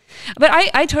 But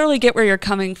I totally get where you're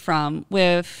coming from.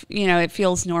 With it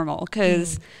feels normal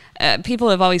because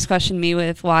people have always questioned me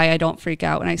with why I don't freak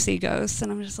out when I see ghosts,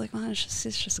 and I'm just like, well, it's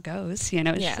just a ghost.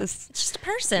 It's just a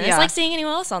person. Yeah. It's like seeing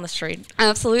anyone else on the street.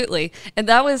 Absolutely, and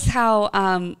that was how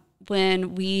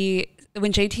when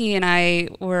JT and I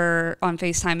were on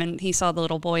FaceTime and he saw the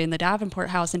little boy in the Davenport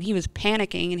house and he was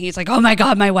panicking and he's like, oh my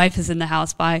God, my wife is in the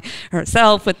house by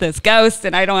herself with this ghost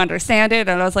and I don't understand it.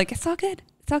 And I was like, it's all good.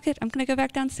 It's all good. I'm going to go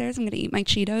back downstairs. I'm going to eat my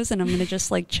Cheetos and I'm going to just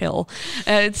chill.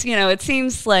 It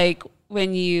seems like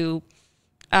when you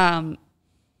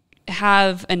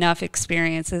have enough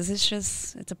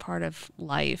experiences, it's a part of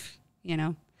life,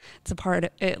 it's a part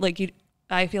of it.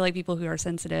 I feel like people who are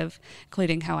sensitive,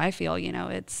 including how I feel,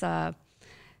 it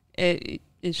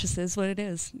just is what it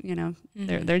is.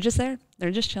 Mm-hmm. They're just there.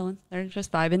 They're just chilling. They're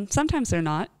just vibing. Sometimes they're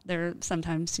not. They're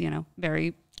sometimes,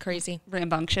 very crazy,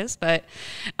 rambunctious. But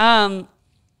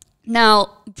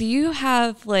now, do you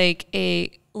have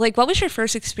what was your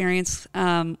first experience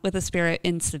with a spirit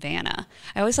in Savannah?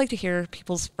 I always like to hear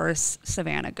people's first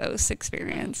Savannah ghost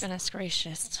experience. Oh, goodness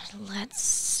gracious. Let's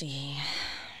see.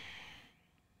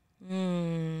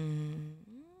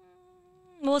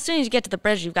 Well, as soon as you get to the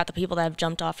bridge, you've got the people that have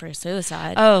jumped off for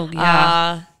suicide. Oh,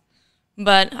 yeah.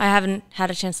 But I haven't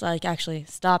had a chance to actually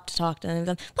stop to talk to any of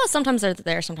them. Plus, sometimes they're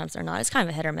there, sometimes they're not. It's kind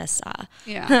of a hit or miss.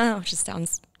 Which just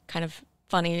sounds kind of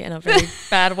funny in a very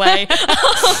bad way.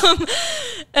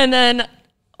 And then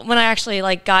when I actually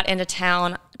got into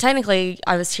town, technically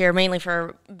I was here mainly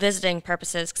for visiting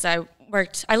purposes because I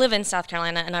I live in South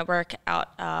Carolina, and I work out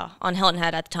on Hilton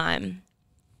Head at the time.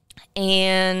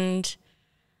 And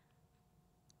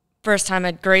first time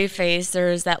at Gray Face,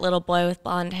 there was that little boy with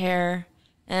blonde hair.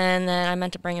 And then I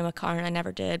meant to bring him a car, and I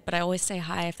never did. But I always say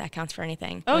hi if that counts for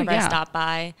anything. Oh, whenever yeah. I stop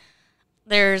by.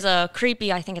 There's a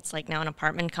creepy, I think it's like now an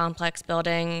apartment complex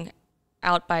building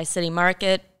out by City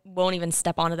Market. Won't even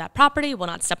step onto that property. Will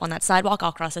not step on that sidewalk.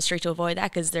 I'll cross the street to avoid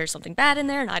that because there's something bad in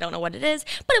there, and I don't know what it is.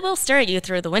 But it will stare at you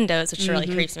through the windows, which really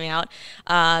creeps me out.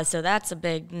 So that's a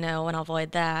big no, and I'll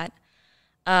avoid that.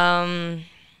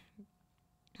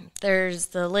 There's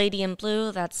the lady in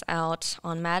blue that's out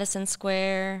on Madison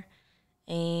Square,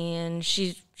 and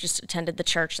she just attended the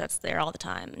church that's there all the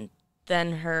time. And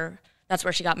then that's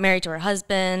where she got married to her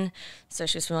husband, so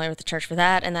she was familiar with the church for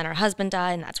that. And then her husband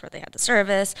died, and that's where they had the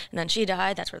service. And then she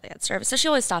died, that's where they had service. So she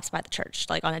always stops by the church,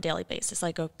 like on a daily basis,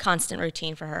 like a constant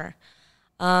routine for her.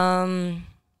 And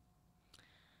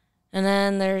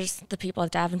then there's the people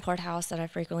at Davenport House that I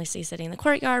frequently see sitting in the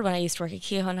courtyard. When I used to work at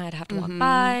Kehoe, and I'd have to walk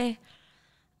by.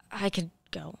 I could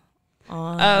go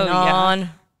on and on.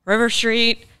 River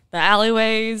Street, the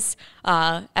alleyways,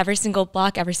 every single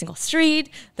block, every single street,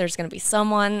 there's going to be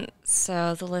someone.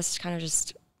 So the list kind of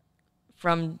just,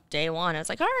 from day one, I was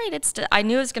like, all right, I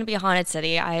knew it was going to be a haunted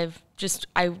city. I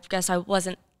guess I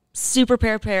wasn't super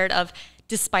prepared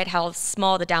despite how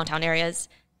small the downtown area is,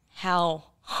 how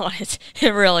haunted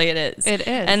it is. It is.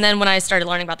 And then when I started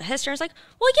learning about the history, I was like,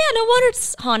 well, yeah, no wonder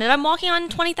it's haunted. I'm walking on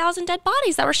 20,000 dead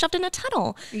bodies that were shoved in a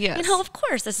tunnel. Yes. Of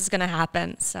course this is going to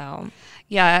happen. So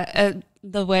yeah,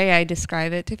 the way I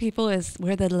describe it to people is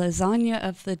we're the lasagna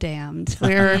of the damned.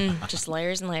 We're just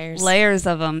layers and layers. Layers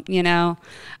of them,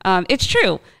 It's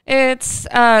true.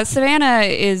 Savannah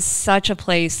is such a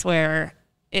place where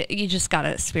you just got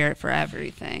a spirit for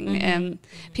everything. And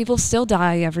people still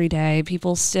die every day.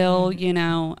 People still,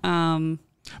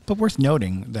 But worth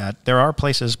noting that there are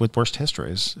places with worse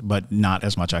histories, but not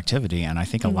as much activity. And I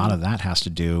think a lot of that has to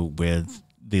do with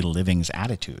the living's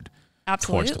attitude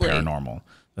towards the paranormal.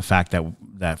 The fact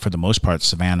that for the most part,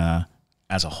 Savannah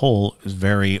as a whole is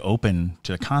very open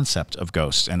to the concept of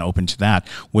ghosts and open to that,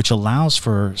 which allows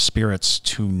for spirits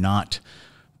to not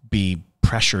be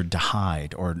pressured to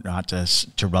hide or not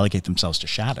to relegate themselves to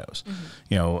shadows,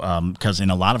 because in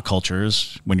a lot of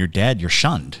cultures, when you're dead, you're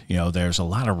shunned. There's a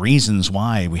lot of reasons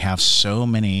why we have so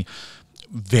many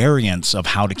variants of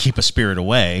how to keep a spirit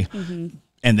away.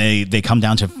 And they come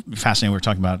down to, fascinating, we were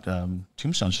talking about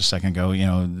tombstones just a second ago,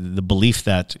 the belief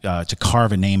that to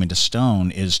carve a name into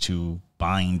stone is to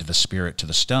bind the spirit to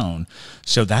the stone.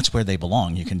 So that's where they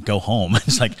belong. You can go home.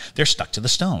 It's like they're stuck to the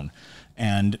stone.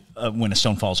 And when a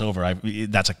stone falls over,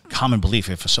 that's a common belief.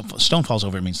 If a stone falls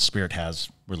over, it means the spirit has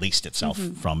released itself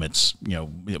from its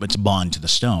bond to the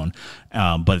stone.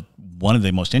 But one of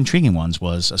the most intriguing ones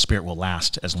was a spirit will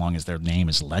last as long as their name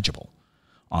is legible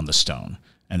on the stone.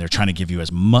 And they're trying to give you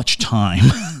as much time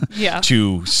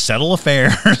to settle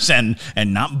affairs and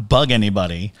not bug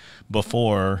anybody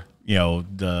before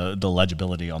the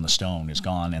legibility on the stone is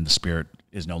gone and the spirit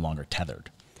is no longer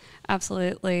tethered.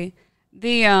 Absolutely.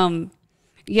 We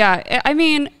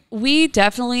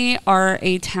definitely are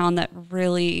a town that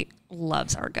really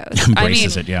loves our ghosts.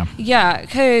 Embraces it, yeah. Yeah,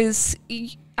 because,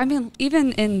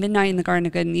 even in Midnight in the Garden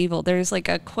of Good and Evil, there's like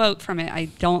a quote from it. I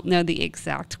don't know the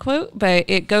exact quote, but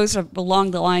it goes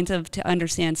along the lines of, to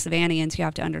understand Savannians, you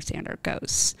have to understand our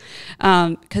ghosts.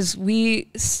 Because we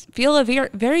feel a very,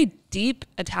 very deep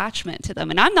attachment to them.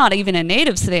 And I'm not even a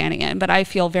native Savannian, but I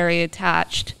feel very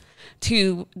attached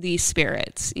to these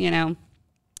spirits,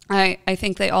 I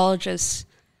think they all just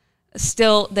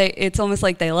it's almost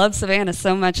like they love Savannah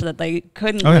so much that they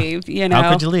couldn't leave,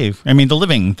 How could you leave? The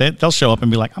living, they'll show up and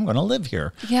be like, I'm going to live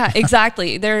here. Yeah,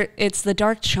 exactly. It's the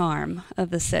dark charm of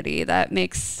the city that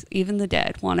makes even the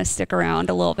dead want to stick around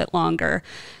a little bit longer.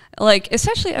 Like,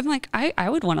 especially, I'm like, I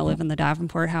would want to live in the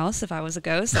Davenport house if I was a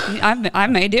ghost. I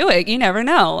may do it. You never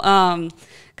know.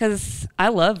 Because I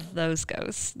love those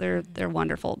ghosts. They're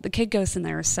wonderful. The kid ghosts in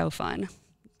there are so fun.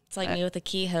 It's like me with the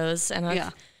Kehoes, and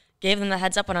I gave them the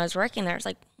heads up when I was working there. It's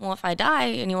like, well, if I die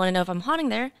and you want to know if I'm haunting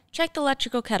there, check the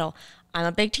electrical kettle. I'm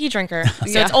a big tea drinker,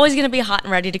 so it's always going to be hot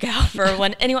and ready to go for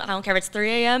when anyone. I don't care if it's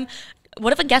 3 a.m.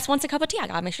 What if a guest wants a cup of tea? I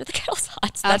gotta make sure the kettle's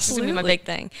hot. So that's just gonna be my big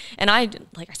thing. And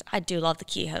like I said, I do love the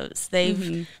Kehoes.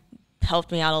 They've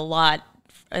helped me out a lot.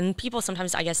 And people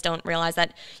sometimes, I guess, don't realize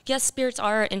that, yes, spirits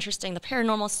are interesting. The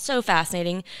paranormal is so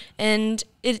fascinating. And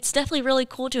it's definitely really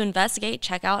cool to investigate,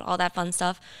 check out all that fun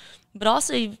stuff. But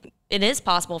also, it is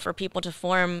possible for people to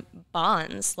form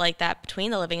bonds like that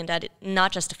between the living and dead,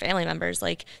 not just to family members.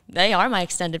 Like, they are my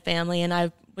extended family, and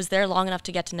I was there long enough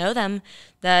to get to know them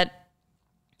that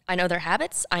I know their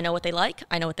habits. I know what they like.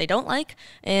 I know what they don't like.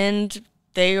 And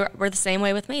they were the same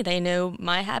way with me. They knew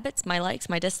my habits, my likes,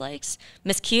 my dislikes.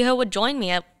 Miss Kehoe would join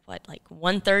me at,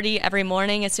 1:30 every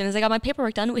morning. As soon as I got my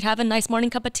paperwork done, we'd have a nice morning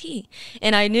cup of tea.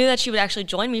 And I knew that she would actually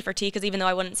join me for tea, because even though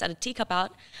I wouldn't set a teacup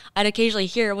out, I'd occasionally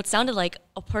hear what sounded like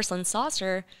a porcelain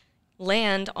saucer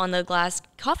land on the glass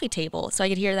coffee table. So I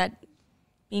could hear that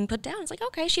being put down. It's like,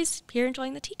 okay, she's here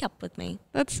enjoying the teacup with me.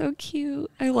 That's so cute.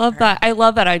 I love that. I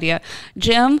love that idea.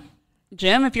 Jim,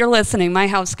 if you're listening, my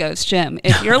house ghost, Jim,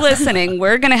 if you're listening,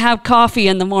 we're going to have coffee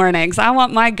in the mornings. I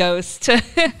want my ghost to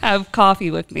have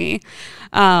coffee with me.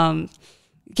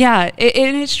 Yeah,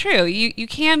 it's true. You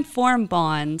can form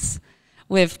bonds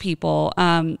with people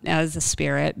as a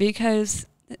spirit, because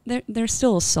they're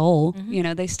still a soul.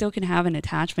 Mm-hmm. They still can have an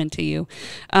attachment to you.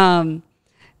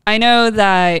 I know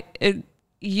that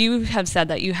you have said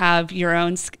that you have your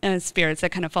own spirits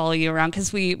that kind of follow you around,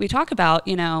 because we talk about,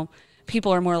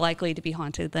 people are more likely to be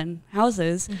haunted than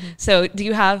houses. Mm-hmm. So do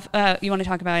you have, you want to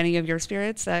talk about any of your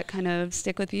spirits that kind of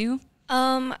stick with you?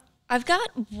 I've got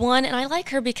one, and I like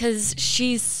her because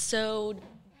she's so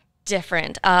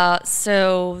different. And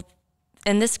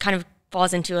this kind of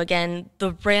falls into, again,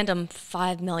 the random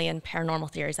 5 million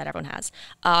paranormal theories that everyone has.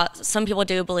 Some people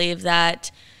do believe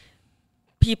that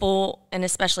people, and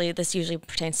especially this usually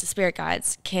pertains to spirit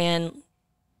guides, can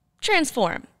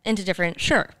transform into different,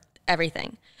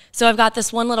 everything. So I've got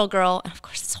this one little girl, and of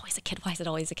course it's always a kid. Why is it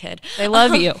always a kid? They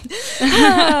love you. But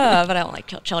I don't like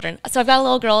children. So I've got a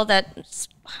little girl that's,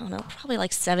 I don't know, probably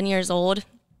like 7 years old.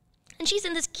 And she's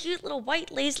in this cute little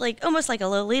white lace, almost like a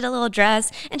Lolita little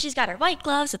dress. And she's got her white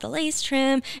gloves with the lace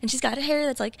trim. And she's got hair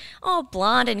that's all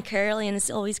blonde and curly, and it's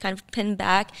always kind of pinned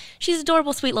back. She's an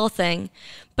adorable, sweet little thing.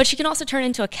 But she can also turn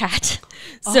into a cat.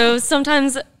 So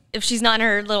sometimes if she's not in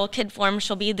her little kid form,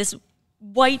 she'll be this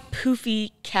white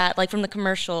poofy cat, like from the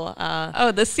commercial.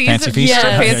 The season. Fancy Feast?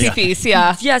 Yeah, Fancy Feast,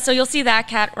 yeah. Yeah, so you'll see that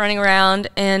cat running around,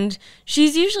 and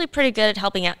she's usually pretty good at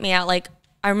helping me out.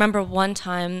 I remember one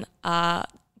time,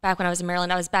 back when I was in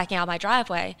Maryland, I was backing out my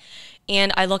driveway,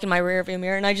 and I look in my rearview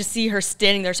mirror, and I just see her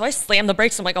standing there. So I slam the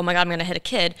brakes. I'm like, oh my God, I'm going to hit a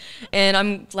kid. And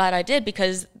I'm glad I did,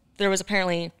 because there was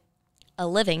apparently a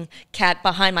living cat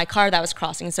behind my car that was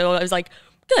crossing. So I was like,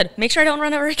 good, make sure I don't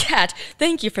run over a cat.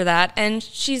 Thank you for that. And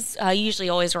she's usually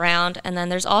always around. And then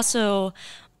there's also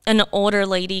an older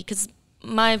lady, because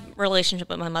my relationship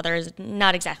with my mother is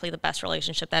not exactly the best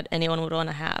relationship that anyone would want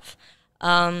to have.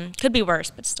 Could be worse,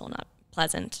 but still not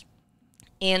pleasant.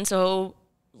 And so,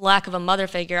 lack of a mother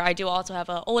figure, I do also have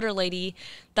an older lady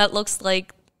that looks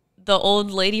like the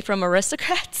old lady from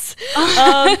Aristocrats.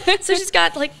 So she's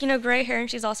got gray hair, and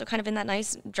she's also kind of in that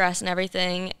nice dress and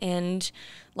everything. And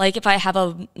if I have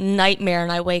a nightmare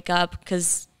and I wake up,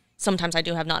 because sometimes I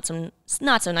do have not so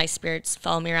nice spirits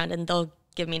follow me around, and they'll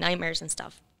give me nightmares and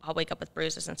stuff. I'll wake up with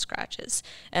bruises and scratches.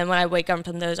 And when I wake up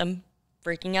from those, I'm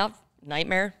freaking out,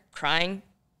 nightmare, crying,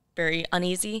 very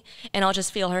uneasy. And I'll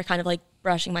just feel her kind of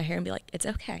brushing my hair and be like, it's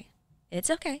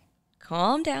okay,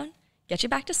 calm down, get you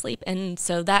back to sleep. And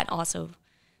so that also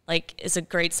is a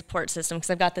great support system, because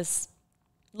I've got this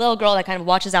little girl that kind of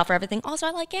watches out for everything. Also,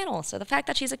 I like animals, so the fact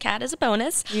that she's a cat is a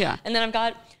bonus. Yeah. And then I've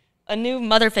got a new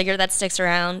mother figure that sticks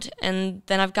around, and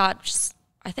then I've got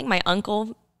I think my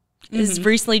uncle has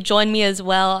recently joined me as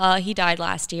well. He died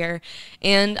last year,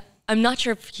 and I'm not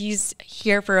sure if he's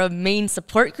here for a main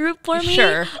support group for me.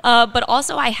 Sure. But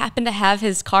also I happen to have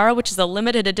his car, which is a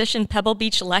limited edition Pebble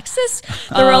Beach Lexus.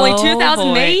 They're only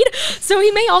 2,000 made. So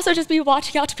he may also just be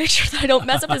watching out to make sure that I don't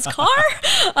mess up his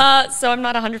car. So I'm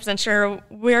not 100% sure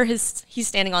where he's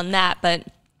standing on that. But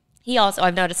he also,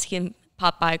 I've noticed he can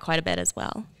pop by quite a bit as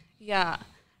well. Yeah.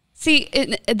 See,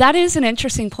 that is an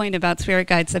interesting point about spirit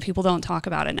guides that people don't talk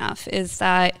about enough, is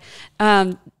that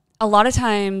a lot of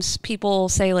times people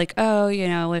say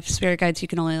if spirit guides, you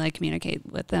can only communicate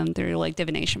with them through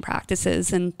divination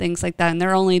practices and things like that. And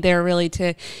they're only there really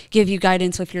to give you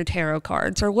guidance with your tarot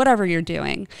cards or whatever you're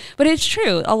doing. But it's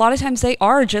true. A lot of times they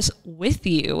are just with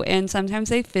you, and sometimes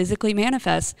they physically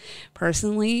manifest.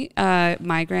 Personally,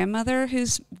 my grandmother,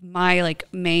 who's my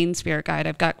main spirit guide,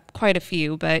 I've got quite a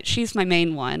few, but she's my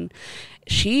main one.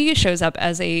 She shows up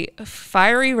as a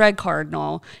fiery red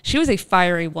cardinal. She was a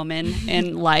fiery woman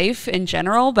in life in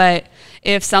general, but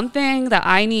if something that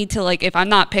I need to if I'm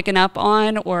not picking up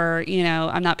on, or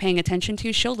I'm not paying attention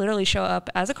to, she'll literally show up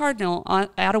as a cardinal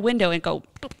at a window and go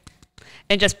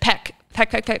and just peck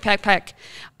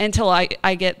until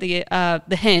I get the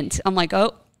hint. I'm like,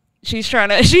 oh, she's trying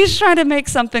to make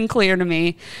something clear to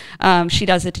me. She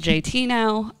does it to JT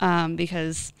now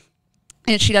because.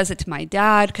 And she does it to my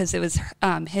dad because it was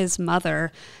his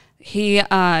mother. He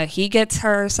gets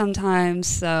her sometimes.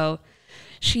 So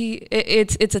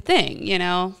it's a thing, you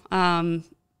know.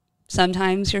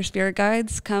 Sometimes your spirit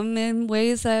guides come in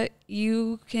ways that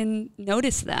you can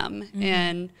notice them.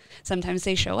 And sometimes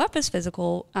they show up as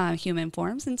physical human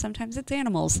forms, and sometimes it's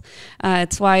animals.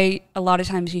 It's why a lot of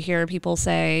times you hear people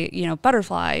say, you know,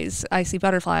 butterflies. I see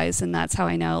butterflies, and that's how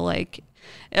I know, like,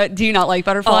 do you not like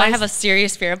butterflies? Oh, I have a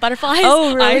serious fear of butterflies.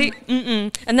 Oh, really?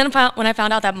 And then when I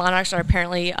found out that monarchs are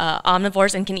apparently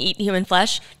omnivores and can eat human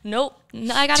flesh, nope.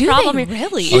 I got a problem here.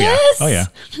 Really? Yes. Oh, yeah.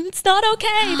 It's not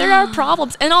okay. There are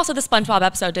problems. And also the SpongeBob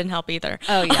episode didn't help either.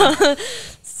 Oh, yeah.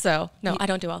 So, no, I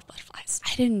don't do well with butterflies.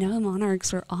 I didn't know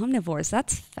monarchs were omnivores.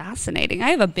 That's fascinating.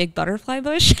 I have a big butterfly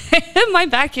bush in my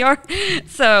backyard.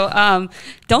 So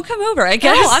don't come over, I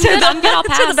guess. No, I'm good. I'll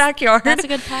pass. To the backyard. That's a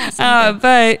good pass.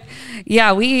 But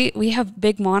yeah, we have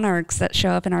big monarchs that show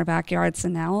up in our backyards.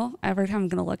 And now every time I'm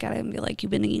going to look at it and be like,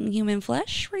 you've been eating human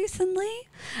flesh recently?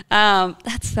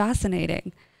 That's fascinating.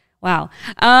 Wow.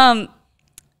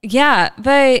 Yeah,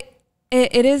 but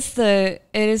it is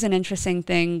an interesting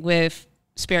thing with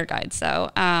spirit guides, though,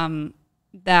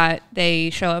 that they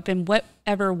show up in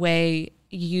whatever way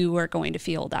you are going to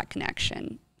feel that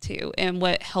connection to, and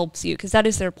what helps you, because that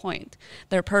is their point.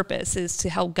 Their purpose is to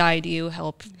help guide you,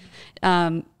 help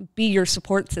be your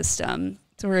support system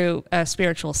through a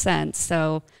spiritual sense.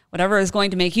 So whatever is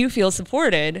going to make you feel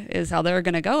supported is how they're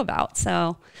going to go about.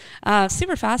 So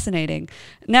super fascinating.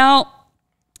 Now,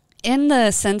 in the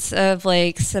sense of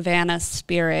like Savannah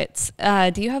spirits,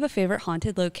 do you have a favorite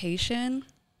haunted location?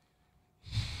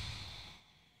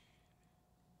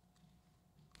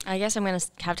 I guess I'm going to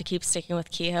have to keep sticking with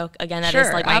Kehoe. Again, that Sure,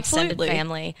 is like my absolutely. extended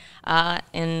family.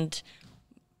 And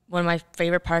one of my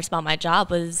favorite parts about my job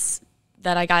was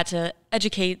that I got to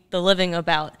educate the living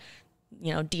about,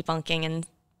 you know, debunking and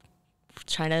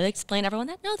trying to explain to everyone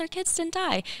that, no, their kids didn't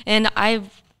die. And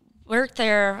I've worked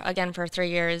there, again, for 3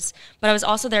 years, but I was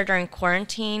also there during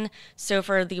quarantine. So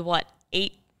for the,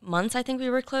 8 months I think we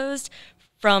were closed,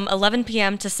 from 11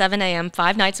 p.m. to 7 a.m.,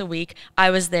 5 nights a week, I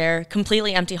was there,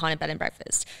 completely empty haunted bed and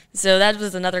breakfast. So that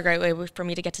was another great way for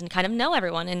me to get to kind of know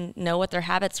everyone and know what their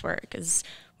habits were, because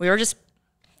we were just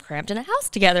cramped in a house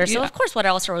together. So, of course, what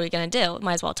else are we going to do?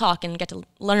 Might as well talk and get to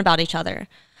learn about each other.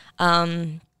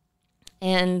 And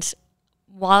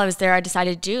while I was there, I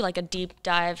decided to do like a deep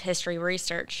dive history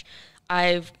research.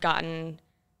 I've gotten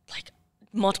like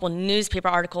multiple newspaper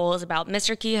articles about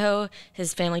Mr. Kehoe,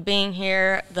 his family being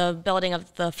here, the building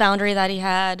of the foundry that he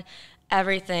had,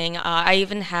 everything. I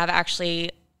even have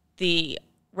actually the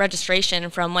registration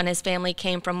from when his family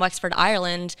came from Wexford,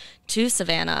 Ireland to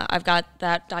Savannah. I've got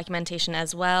that documentation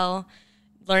as well.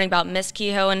 Learning about Miss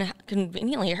Kehoe, and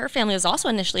conveniently, her family was also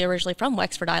originally from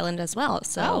Wexford Island as well.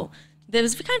 So it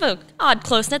was kind of an odd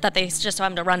close-knit that they just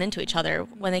happened to run into each other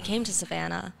when they came to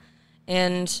Savannah.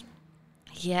 And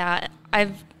yeah,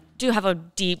 I do have a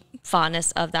deep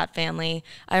fondness of that family.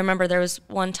 I remember there was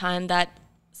one time that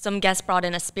some guests brought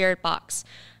in a spirit box.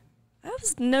 I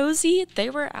was nosy. They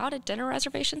were out at dinner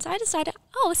reservations. I decided,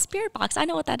 a spirit box. I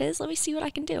know what that is. Let me see what I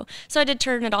can do. So I did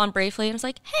turn it on briefly, and I was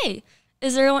like, hey,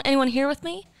 is there anyone here with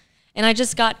me? And I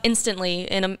just got instantly,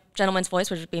 in a gentleman's voice,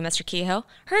 which would be Mr. Kehoe,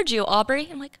 heard you, Aubrey.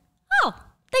 I'm like, oh,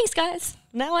 thanks, guys.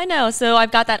 Now I know. So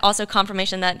I've got that also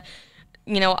confirmation that,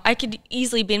 you know, I could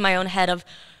easily be in my own head of,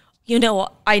 you know,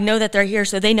 I know that they're here,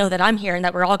 so they know that I'm here and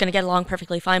that we're all going to get along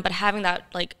perfectly fine. But having that,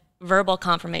 like, verbal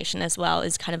confirmation as well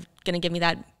is kind of going to give me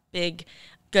that big,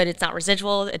 good, it's not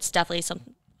residual. It's definitely some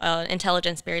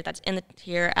intelligent spirit that's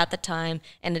here at the time,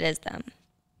 and it is them.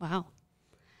 Wow.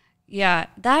 Yeah,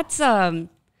 that's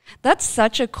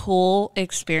such a cool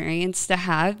experience to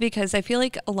have, because I feel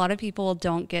like a lot of people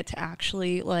don't get to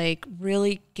actually like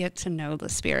really get to know the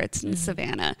spirits in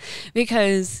Savannah,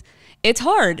 because it's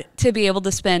hard to be able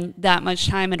to spend that much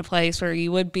time in a place where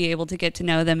you would be able to get to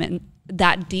know them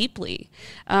that deeply.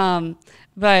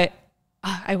 But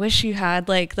I wish you had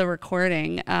like the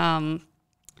recording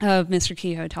of Mr.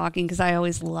 Kehoe talking, because I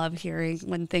always love hearing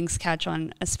when things catch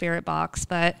on a spirit box.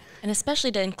 And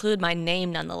especially to include my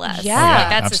name nonetheless. Yeah. Like,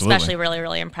 that's absolutely. especially really,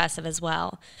 really impressive as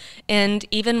well. And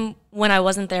even when I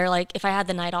wasn't there, like if I had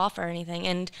the night off or anything,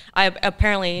 and I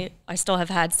still have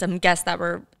had some guests that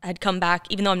had come back,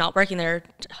 even though I'm not working there,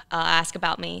 ask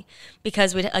about me,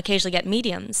 because we'd occasionally get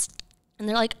mediums. And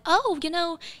they're like, oh, you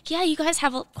know, yeah, you guys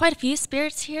have quite a few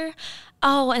spirits here.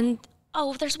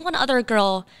 Oh, there's one other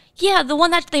girl. Yeah, the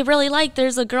one that they really like.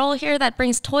 There's a girl here that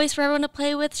brings toys for everyone to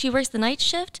play with. She works the night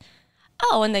shift.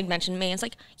 Oh, and they mentioned me. And it's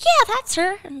like, yeah, that's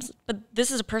her. But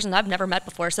this is a person I've never met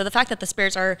before. So the fact that the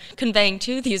spirits are conveying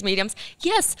to these mediums,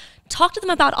 yes, talk to them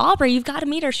about Aubrey. You've got to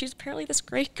meet her. She's apparently this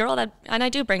great girl and I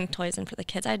do bring toys in for the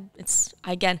kids. It's,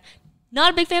 again,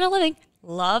 not a big fan of living.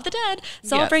 love the dead.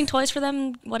 So I'll bring toys for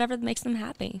them, whatever makes them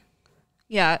happy.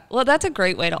 Yeah, well, that's a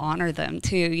great way to honor them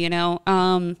too, you know.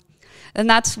 And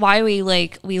that's why we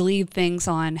leave things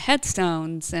on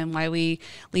headstones and why we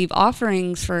leave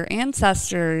offerings for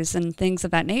ancestors and things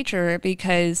of that nature,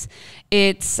 because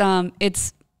it's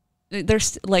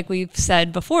there's, like we've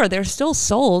said before, they're still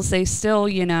souls. They still,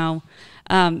 you know,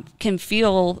 can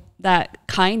feel that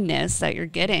kindness that you're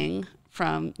getting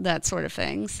from that sort of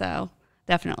thing. So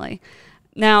definitely.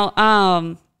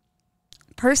 Now,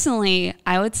 personally,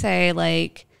 I would say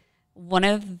like one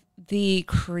of the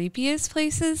creepiest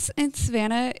places in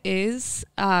Savannah is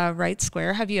Wright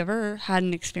Square. Have you ever had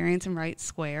an experience in Wright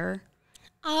Square?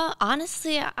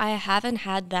 Honestly, I haven't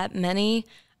had that many.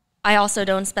 I also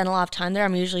don't spend a lot of time there.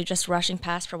 I'm usually just rushing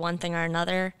past for one thing or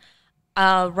another.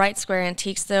 Wright Square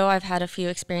Antiques, though, I've had a few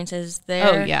experiences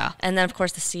there. Oh, yeah. And then, of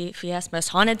course, the CVS, most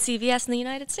haunted CVS in the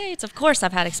United States. Of course,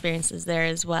 I've had experiences there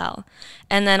as well.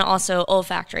 And then also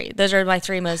Olfactory. Those are my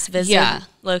 3 most visited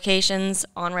locations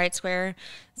on Wright Square.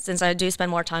 Since I do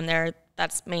spend more time there,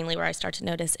 that's mainly where I start to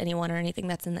notice anyone or anything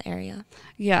that's in the area.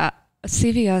 Yeah.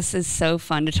 CVS is so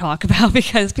fun to talk about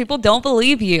because people don't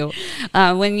believe you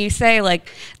when you say like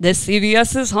this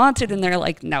CVS is haunted, and they're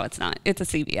like, no, it's not. It's a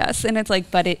CVS, and it's like,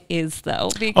 but it is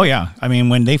though. Oh yeah, I mean,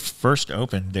 when they first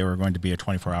opened, they were going to be a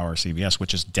 24-hour CVS,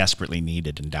 which is desperately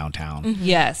needed in downtown. Mm-hmm.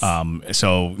 Yes.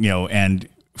 So you know, and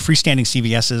freestanding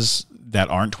CVSs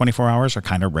that aren't 24 hours are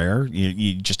kind of rare.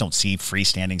 You just don't see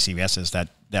freestanding CVSs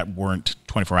that weren't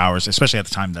 24 hours, especially at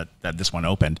the time that this one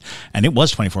opened, and it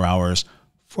was 24 hours.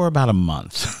 For about a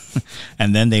month.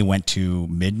 And then they went to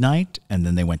midnight, and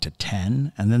then they went to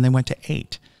 10, and then they went to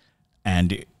 8.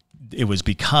 And it was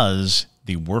because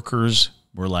the workers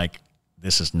were like,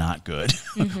 this is not good.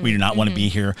 Mm-hmm, we do not want to be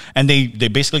here. And they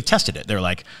basically tested it. They're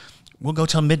like, we'll go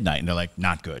till midnight. And they're like,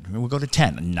 not good. We'll go to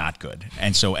 10, not good.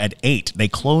 And so at 8, they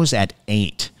close at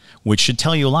 8, which should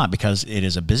tell you a lot because it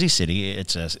is a busy city.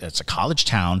 It's a college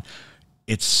town.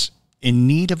 It's in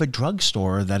need of a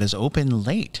drugstore that is open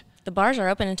late. The bars are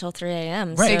open until 3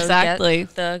 a.m. Right, so exactly.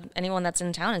 Anyone that's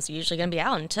in town is usually going to be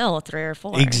out until 3 or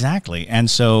 4. Exactly. And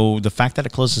so the fact that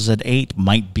it closes at 8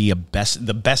 might be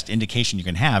the best indication you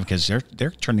can have, because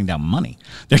they're turning down money.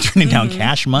 They're turning down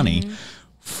cash money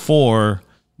for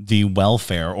the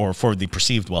welfare, or for the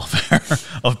perceived welfare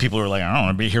of people who are like, I don't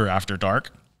want to be here after dark.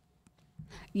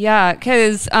 Yeah,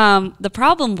 because the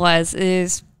problem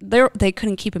is they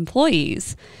couldn't keep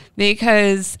employees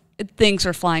because things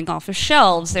were flying off of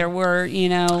shelves. There were, you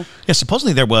know... Yeah,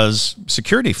 supposedly there was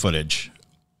security footage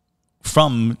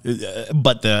from,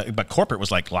 but corporate was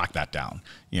like, lock that down.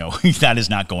 You know, that is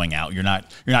not going out. You're not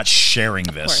sharing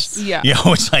this. Yeah. You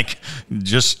know, it's like,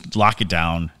 just lock it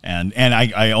down. And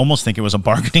I almost think it was a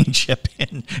bargaining chip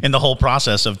in the whole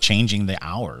process of changing the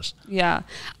hours. Yeah.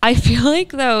 I feel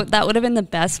like, though, that would have been the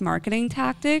best marketing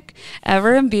tactic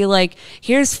ever, and be like,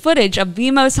 here's footage of the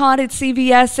most haunted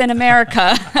CVS in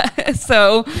America.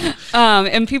 So,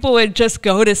 and people would just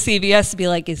go to CVS to be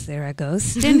like, is there a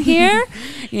ghost in here?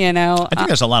 You know? I think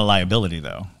there's a lot of liability,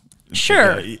 though.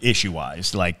 Sure.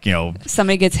 Issue-wise, like, you know...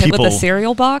 Somebody gets hit with a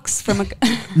cereal box from a...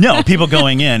 No, people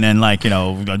going in and, like, you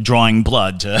know, drawing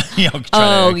blood to, you know,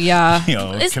 try to, yeah. You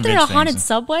know, Is there a haunted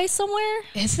subway somewhere?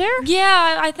 Is there?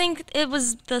 Yeah, I think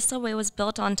the subway was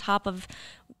built on top of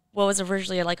what was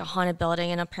originally like a haunted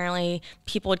building, and apparently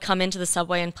people would come into the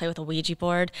subway and play with a Ouija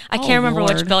board. I can't remember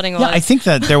which building it was. Yeah, I think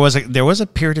that there was a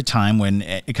period of time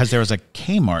when, because there was a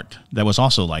Kmart that was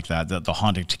also like that, the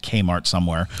haunted Kmart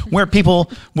somewhere, where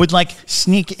people would like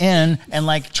sneak in and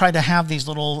like try to have these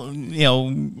little, you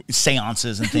know,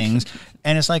 seances and things.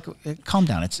 And it's like, calm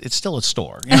down. It's still a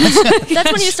store. You know,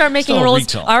 that's when you start making rules.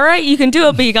 Retail. All right, you can do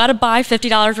it, but you got to buy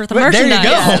 $50 worth of merchandise. There you go.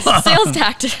 Yes. Sales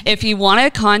tactic. If you want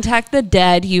to contact the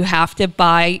dead, you have to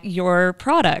buy your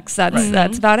products.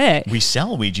 That's about it. We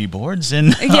sell Ouija boards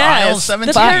in aisle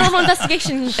 17. The paranormal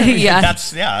investigation.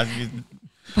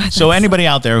 So anybody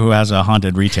out there who has a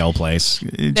haunted retail place,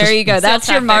 there you go. That's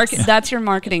your That's your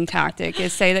marketing tactic,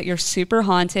 is say that you're super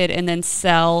haunted and then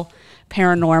sell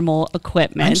paranormal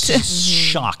equipment. I'm just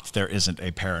shocked there isn't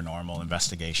a paranormal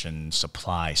investigation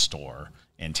supply store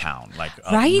in town, like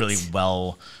a really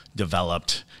well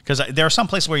developed. Because there are some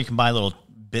places where you can buy little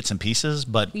bits and pieces,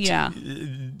 but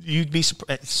you'd be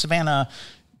surprised. Savannah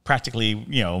practically,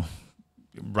 you know,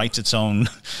 writes its own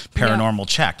paranormal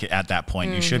check at that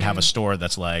point. You should have a store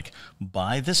that's like,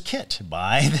 buy this kit,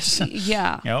 buy this.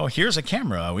 Yeah. You know, here's a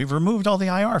camera. We've removed all the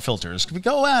IR filters. We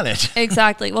go at it.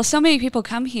 Exactly. Well, so many people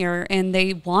come here and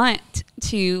they want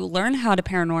to learn how to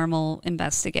paranormal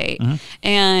investigate.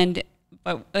 And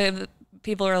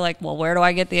people are like, well, where do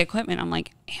I get the equipment? I'm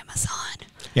like, Amazon.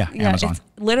 Yeah, Amazon. It's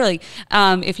literally,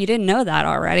 if you didn't know that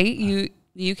already,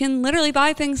 you can literally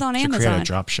buy things on Amazon. Create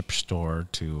a dropship store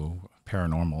to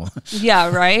paranormal. Yeah,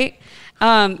 right.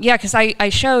 Yeah, because I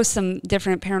show some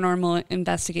different paranormal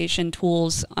investigation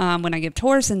tools when I give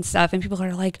tours and stuff, and people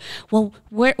are like, "Well,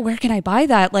 where can I buy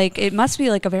that? Like, it must be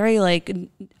like a very like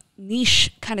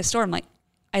niche kind of store." I'm like,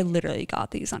 I literally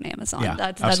got these on Amazon. Yeah,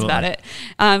 that's about it.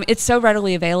 It's so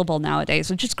readily available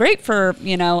nowadays, which is great for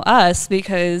us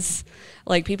because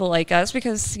like people like us,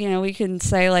 because we can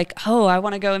say like, oh, I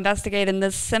want to go investigate in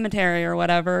this cemetery or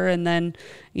whatever, and then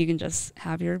you can just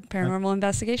have your paranormal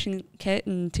investigation kit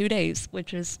in 2 days,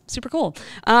 which is super cool.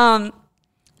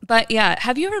 But yeah,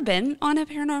 have you ever been on a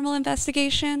paranormal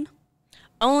investigation?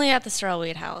 Only at the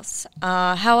Sorrel-Weed house.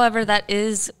 However, that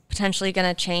is potentially going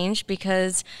to change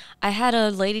because I had a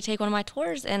lady take one of my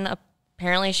tours, and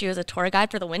apparently she was a tour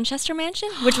guide for the Winchester Mansion,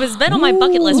 which has been on my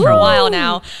bucket list for a while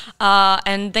now.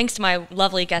 And thanks to my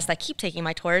lovely guests that keep taking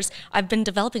my tours, I've been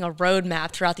developing a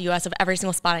roadmap throughout the U.S. of every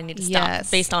single spot I need to stop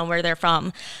based on where they're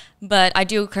from. But I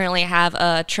do currently have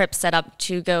a trip set up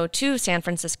to go to San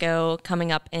Francisco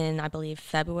coming up in, I believe,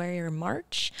 February or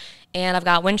March. And I've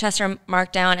got Winchester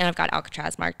marked down, and I've got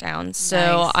Alcatraz marked down. So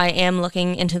nice. I am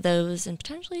looking into those and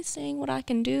potentially seeing what I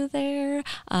can do there,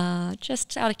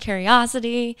 just out of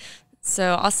curiosity.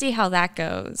 So I'll see how that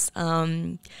goes.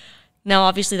 Now,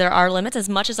 obviously, there are limits. As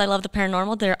much as I love the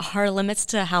paranormal, there are limits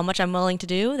to how much I'm willing to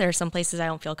do. There are some places I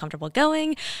don't feel comfortable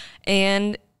going.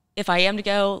 And if I am to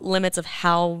go, limits of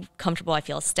how comfortable I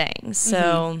feel staying.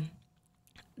 So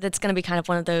that's going to be kind of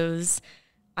one of those.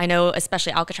 I know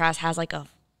especially Alcatraz has like a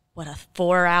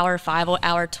 4-hour,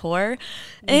 5-hour tour.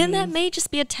 And that may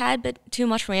just be a tad bit too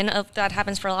much for me. And that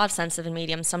happens for a lot of sensitive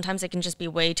mediums. Sometimes it can just be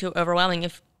way too overwhelming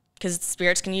because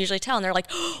spirits can usually tell, and they're like,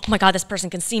 oh my God, this person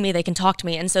can see me, they can talk to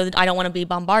me. And so I don't want to be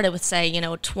bombarded with, say,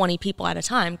 20 people at a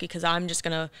time, because I'm just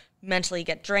going to mentally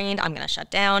get drained. I'm going to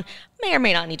shut down. May or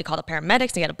may not need to call the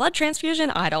paramedics to get a blood transfusion.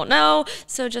 I don't know.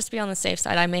 So just to be on the safe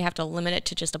side, I may have to limit it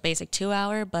to just a basic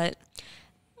 2-hour, but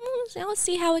I'll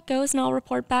see how it goes, and I'll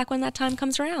report back when that time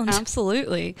comes around.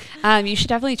 Absolutely. You should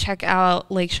definitely check out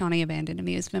Lake Shawnee Abandoned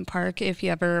Amusement Park if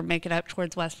you ever make it up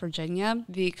towards West Virginia,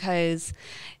 because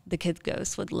the kid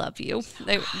ghosts would love you.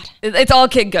 It's all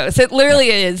kid ghosts. It literally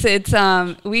is. It's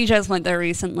we just went there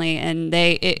recently, and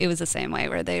it was the same way,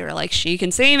 where they were like, she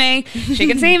can see me, she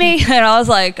can see me, and I was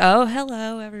like, oh,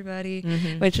 hello everybody,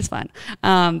 which is fun.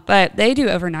 But they do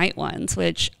overnight ones,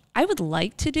 which I would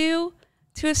like to do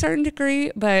to a certain degree,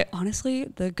 but honestly,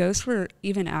 the ghosts were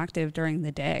even active during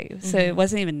the day, so it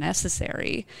wasn't even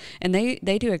necessary. And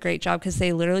they do a great job, because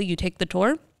they literally, you take the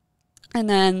tour, and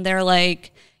then they're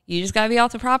like, you just gotta be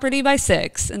off the property by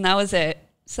 6, and that was it.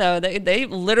 So they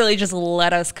literally just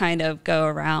let us kind of go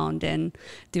around and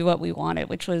do what we wanted,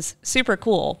 which was super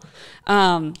cool.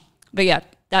 But yeah,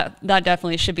 that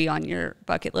definitely should be on your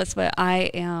bucket list. But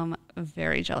I am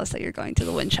very jealous that you're going to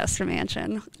the Winchester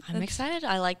Mansion. I'm excited.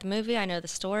 I like the movie. I know the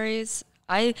stories.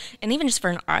 And even just for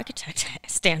an architect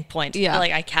standpoint,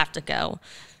 like, I have to go.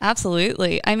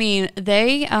 Absolutely. I mean,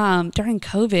 they during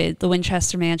COVID, the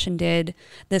Winchester Mansion did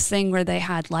this thing where they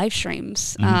had live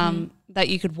streams that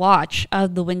you could watch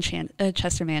of the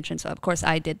Winchester Mansion. So of course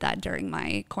I did that during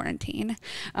my quarantine.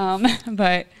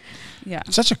 But yeah,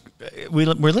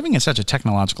 we're living in such a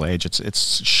technological age.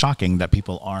 It's shocking that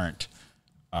people aren't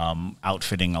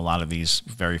outfitting a lot of these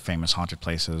very famous haunted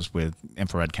places with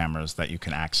infrared cameras that you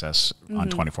can access on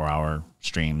 24-hour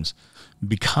streams,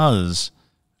 because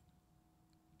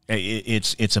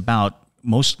it's about,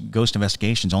 most ghost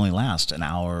investigations only last an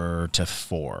hour to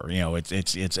 4.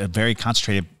 It's a very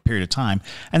concentrated period of time,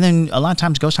 and then a lot of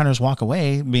times ghost hunters walk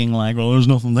away being like, well, there's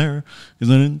nothing there because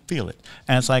I didn't feel it.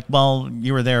 And it's like, well,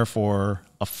 you were there for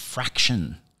a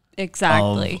fraction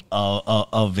exactly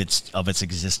of its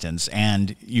existence,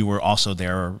 and you were also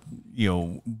there,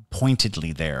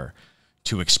 pointedly there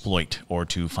to exploit or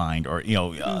to find, or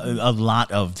a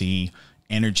lot of the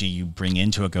energy you bring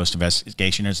into a ghost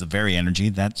investigation is the very energy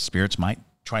that spirits might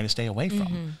try to stay away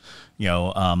from.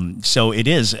 So it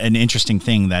is an interesting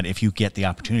thing that if you get the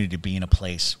opportunity to be in a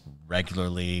place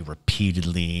regularly,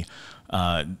 repeatedly,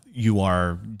 you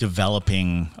are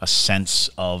developing a sense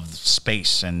of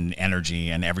space and energy,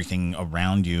 and everything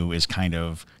around you is kind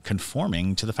of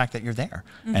conforming to the fact that you're there,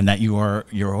 and that you're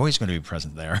always going to be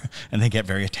present there, and they get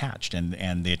very attached,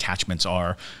 and the attachments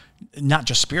are not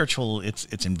just spiritual,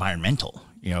 it's environmental.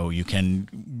 You can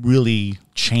really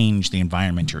change the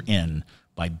environment you're in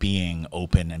by being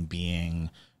open and being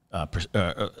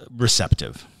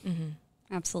receptive.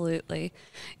 Absolutely.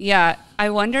 Yeah. I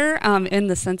wonder, in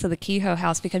the sense of the Kehoe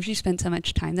House, because you spent so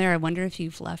much time there, I wonder if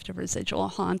you've left a residual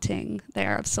haunting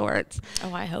there of sorts.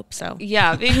 Oh, I hope so.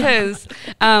 Yeah, because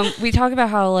we talk about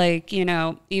how, like, you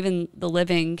know, even the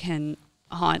living can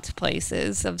haunt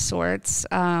places of sorts.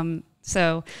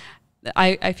 So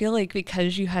I feel like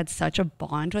because you had such a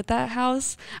bond with that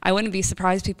house, I wouldn't be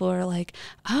surprised people are like,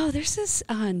 oh, there's this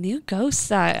new ghost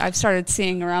that I've started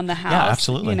seeing around the house. Yeah,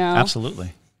 absolutely. You know?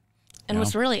 Absolutely. And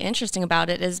what's really interesting about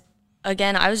it is,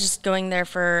 again, I was just going there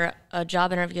for a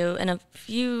job interview, and a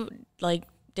few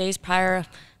days prior,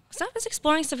 I was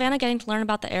exploring Savannah, getting to learn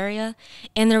about the area,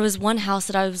 and there was one house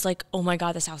that I was like, oh my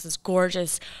God, this house is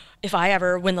gorgeous. If I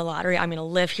ever win the lottery, I'm gonna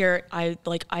live here. I'm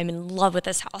in love with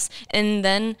this house. And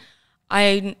then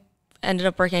I ended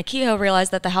up working at Kehoe,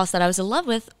 realized that the house that I was in love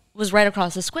with was right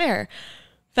across the square.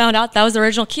 Found out that was the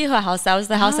original Kehoe house. That was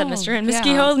the house that Mr. and Miss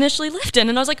Kehoe initially lived in.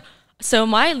 And I was like, so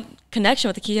my connection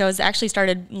with the Kehoes actually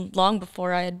started long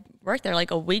before I had worked there,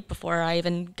 like a week before I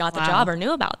even got the job or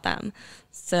knew about them.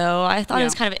 So I thought it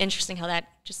was kind of interesting how that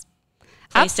just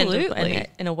placed into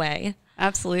in a way.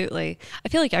 Absolutely. I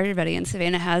feel like everybody in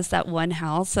Savannah has that one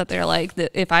house that they're like,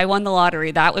 if I won the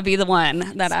lottery, that would be the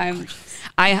one that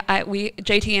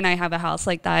JT and I have a house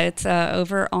like that. It's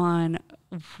over on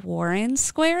Warren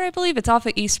Square, I believe. It's off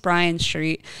of East Bryan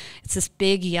Street. It's this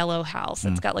big yellow house.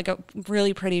 It's got like a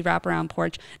really pretty wraparound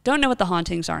porch. Don't know what the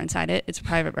hauntings are inside it. It's a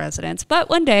private residence. But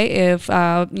one day, if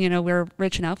we're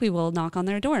rich enough, we will knock on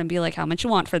their door and be like, how much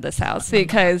you want for this house?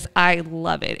 Because I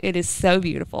love it. It is so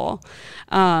beautiful.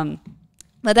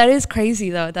 But that is crazy,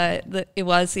 though, that it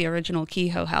was the original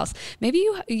Kehoe house. Maybe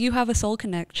you have a soul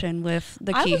connection with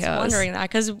the Kehoes. I was wondering that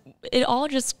because it all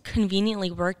just conveniently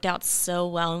worked out so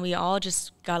well, and we all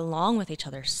just got along with each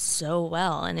other so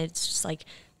well. And it's just like,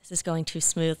 this is going too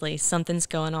smoothly. Something's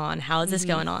going on. How is this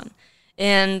going on?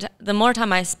 And the more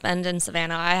time I spend in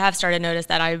Savannah, I have started to notice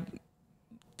that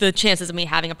the chances of me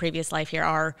having a previous life here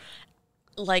are,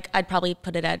 like, I'd probably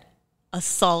put it at a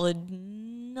solid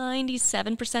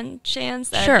 97% chance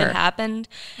that it happened.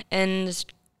 And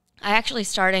I actually,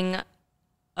 starting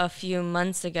a few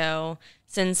months ago,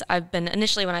 since I've been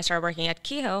initially, when I started working at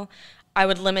Kehoe, I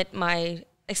would limit my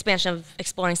expansion of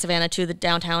exploring Savannah to the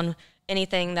downtown,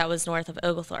 anything that was north of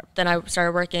Oglethorpe. Then I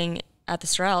started working at the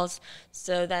Sorrels,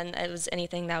 so then it was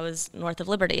anything that was north of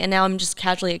Liberty. And now I'm just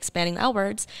casually expanding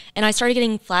outwards. And I started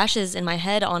getting flashes in my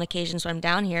head on occasions when I'm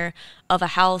down here of a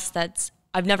house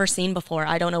I've never seen before.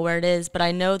 I don't know where it is, but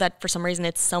I know that for some reason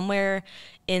it's somewhere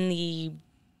in the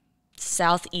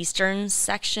southeastern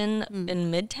section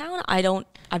in Midtown.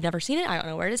 I've never seen it. I don't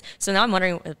know where it is. So now I'm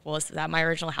wondering, was that my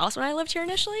original house when I lived here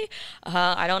initially?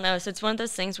 I don't know. So it's one of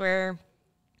those things where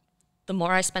the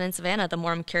more I spend in Savannah, the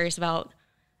more I'm curious about,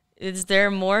 is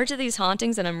there more to these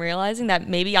hauntings? And I'm realizing that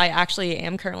maybe I actually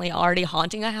am currently already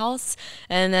haunting a house,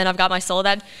 and then I've got my soul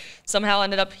that somehow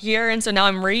ended up here, and so now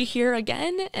I'm here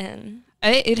again. And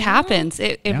it happens.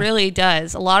 It really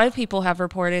does. A lot of people have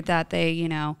reported that they,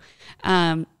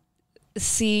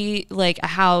 see like a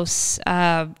house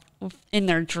in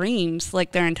their dreams,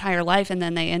 like their entire life, and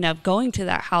then they end up going to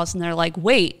that house, and they're like,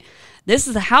 wait, this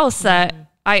is a house that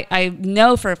I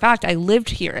know for a fact I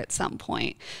lived here at some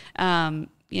point. And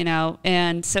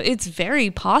so it's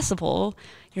very possible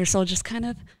your soul just kind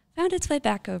of found its way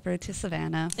back over to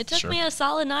Savannah. It took me a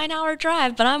solid 9-hour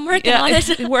drive, but I'm working on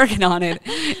it. Working on it.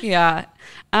 Yeah.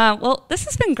 Well, this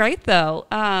has been great, though.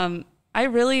 I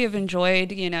really have enjoyed,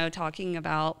 talking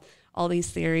about all these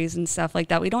theories and stuff like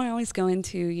that. We don't always go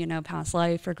into, past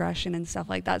life regression and stuff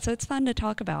like that. So it's fun to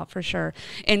talk about for sure.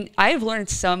 And I've learned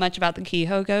so much about the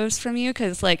Kehoe ghost from you,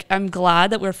 because I'm glad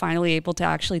that we're finally able to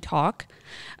actually talk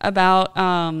about,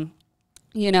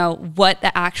 what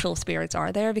the actual spirits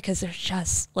are there, because there's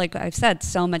just, like I've said,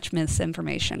 so much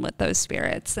misinformation with those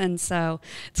spirits. And so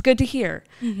it's good to hear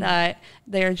that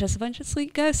they're just a bunch of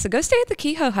sweet ghosts. So go stay at the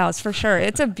Kehoe House for sure.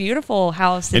 It's a beautiful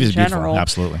house in general.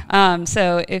 Beautiful, absolutely.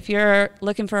 So if you're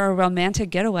looking for a romantic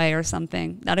getaway or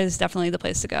something, that is definitely the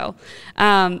place to go.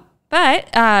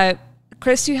 But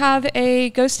Chris, do you have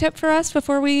a ghost tip for us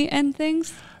before we end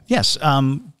things? Yes.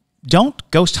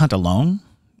 Don't ghost hunt alone.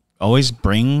 Always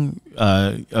bring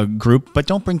a group, but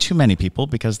don't bring too many people,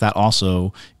 because that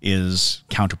also is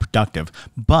counterproductive.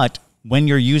 But when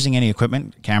you're using any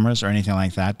equipment, cameras or anything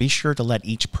like that, be sure to let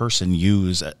each person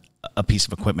use a piece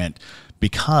of equipment,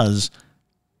 because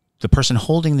the person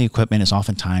holding the equipment is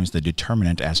oftentimes the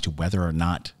determinant as to whether or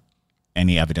not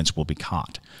any evidence will be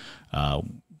caught.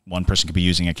 One person could be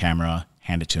using a camera,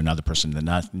 hand it to another person,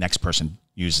 the next person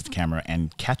uses the camera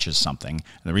and catches something.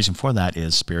 And the reason for that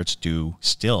is spirits do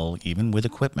still, even with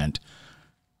equipment,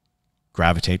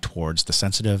 gravitate towards the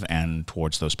sensitive and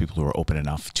towards those people who are open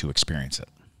enough to experience it.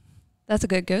 That's a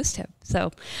good ghost tip.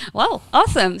 So, well,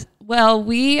 awesome. Well,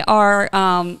 we are,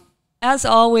 as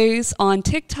always, on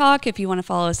TikTok. If you want to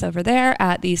follow us over there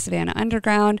at the Savannah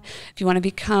Underground, if you want to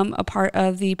become a part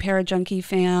of the Parajunkie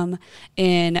fam,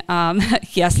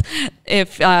 yes,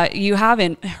 if you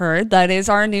haven't heard, that is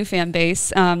our new fan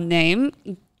base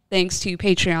name. Thanks to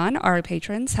Patreon, our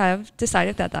patrons have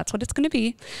decided that that's what it's going to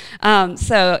be.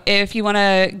 So if you want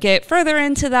to get further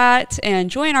into that and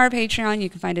join our Patreon, you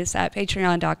can find us at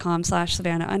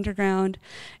patreon.com/Savannah Underground.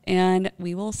 And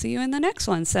we will see you in the next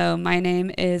one. So my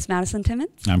name is Madison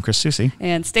Timmons. I'm Chris Susi.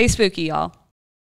 And stay spooky, y'all.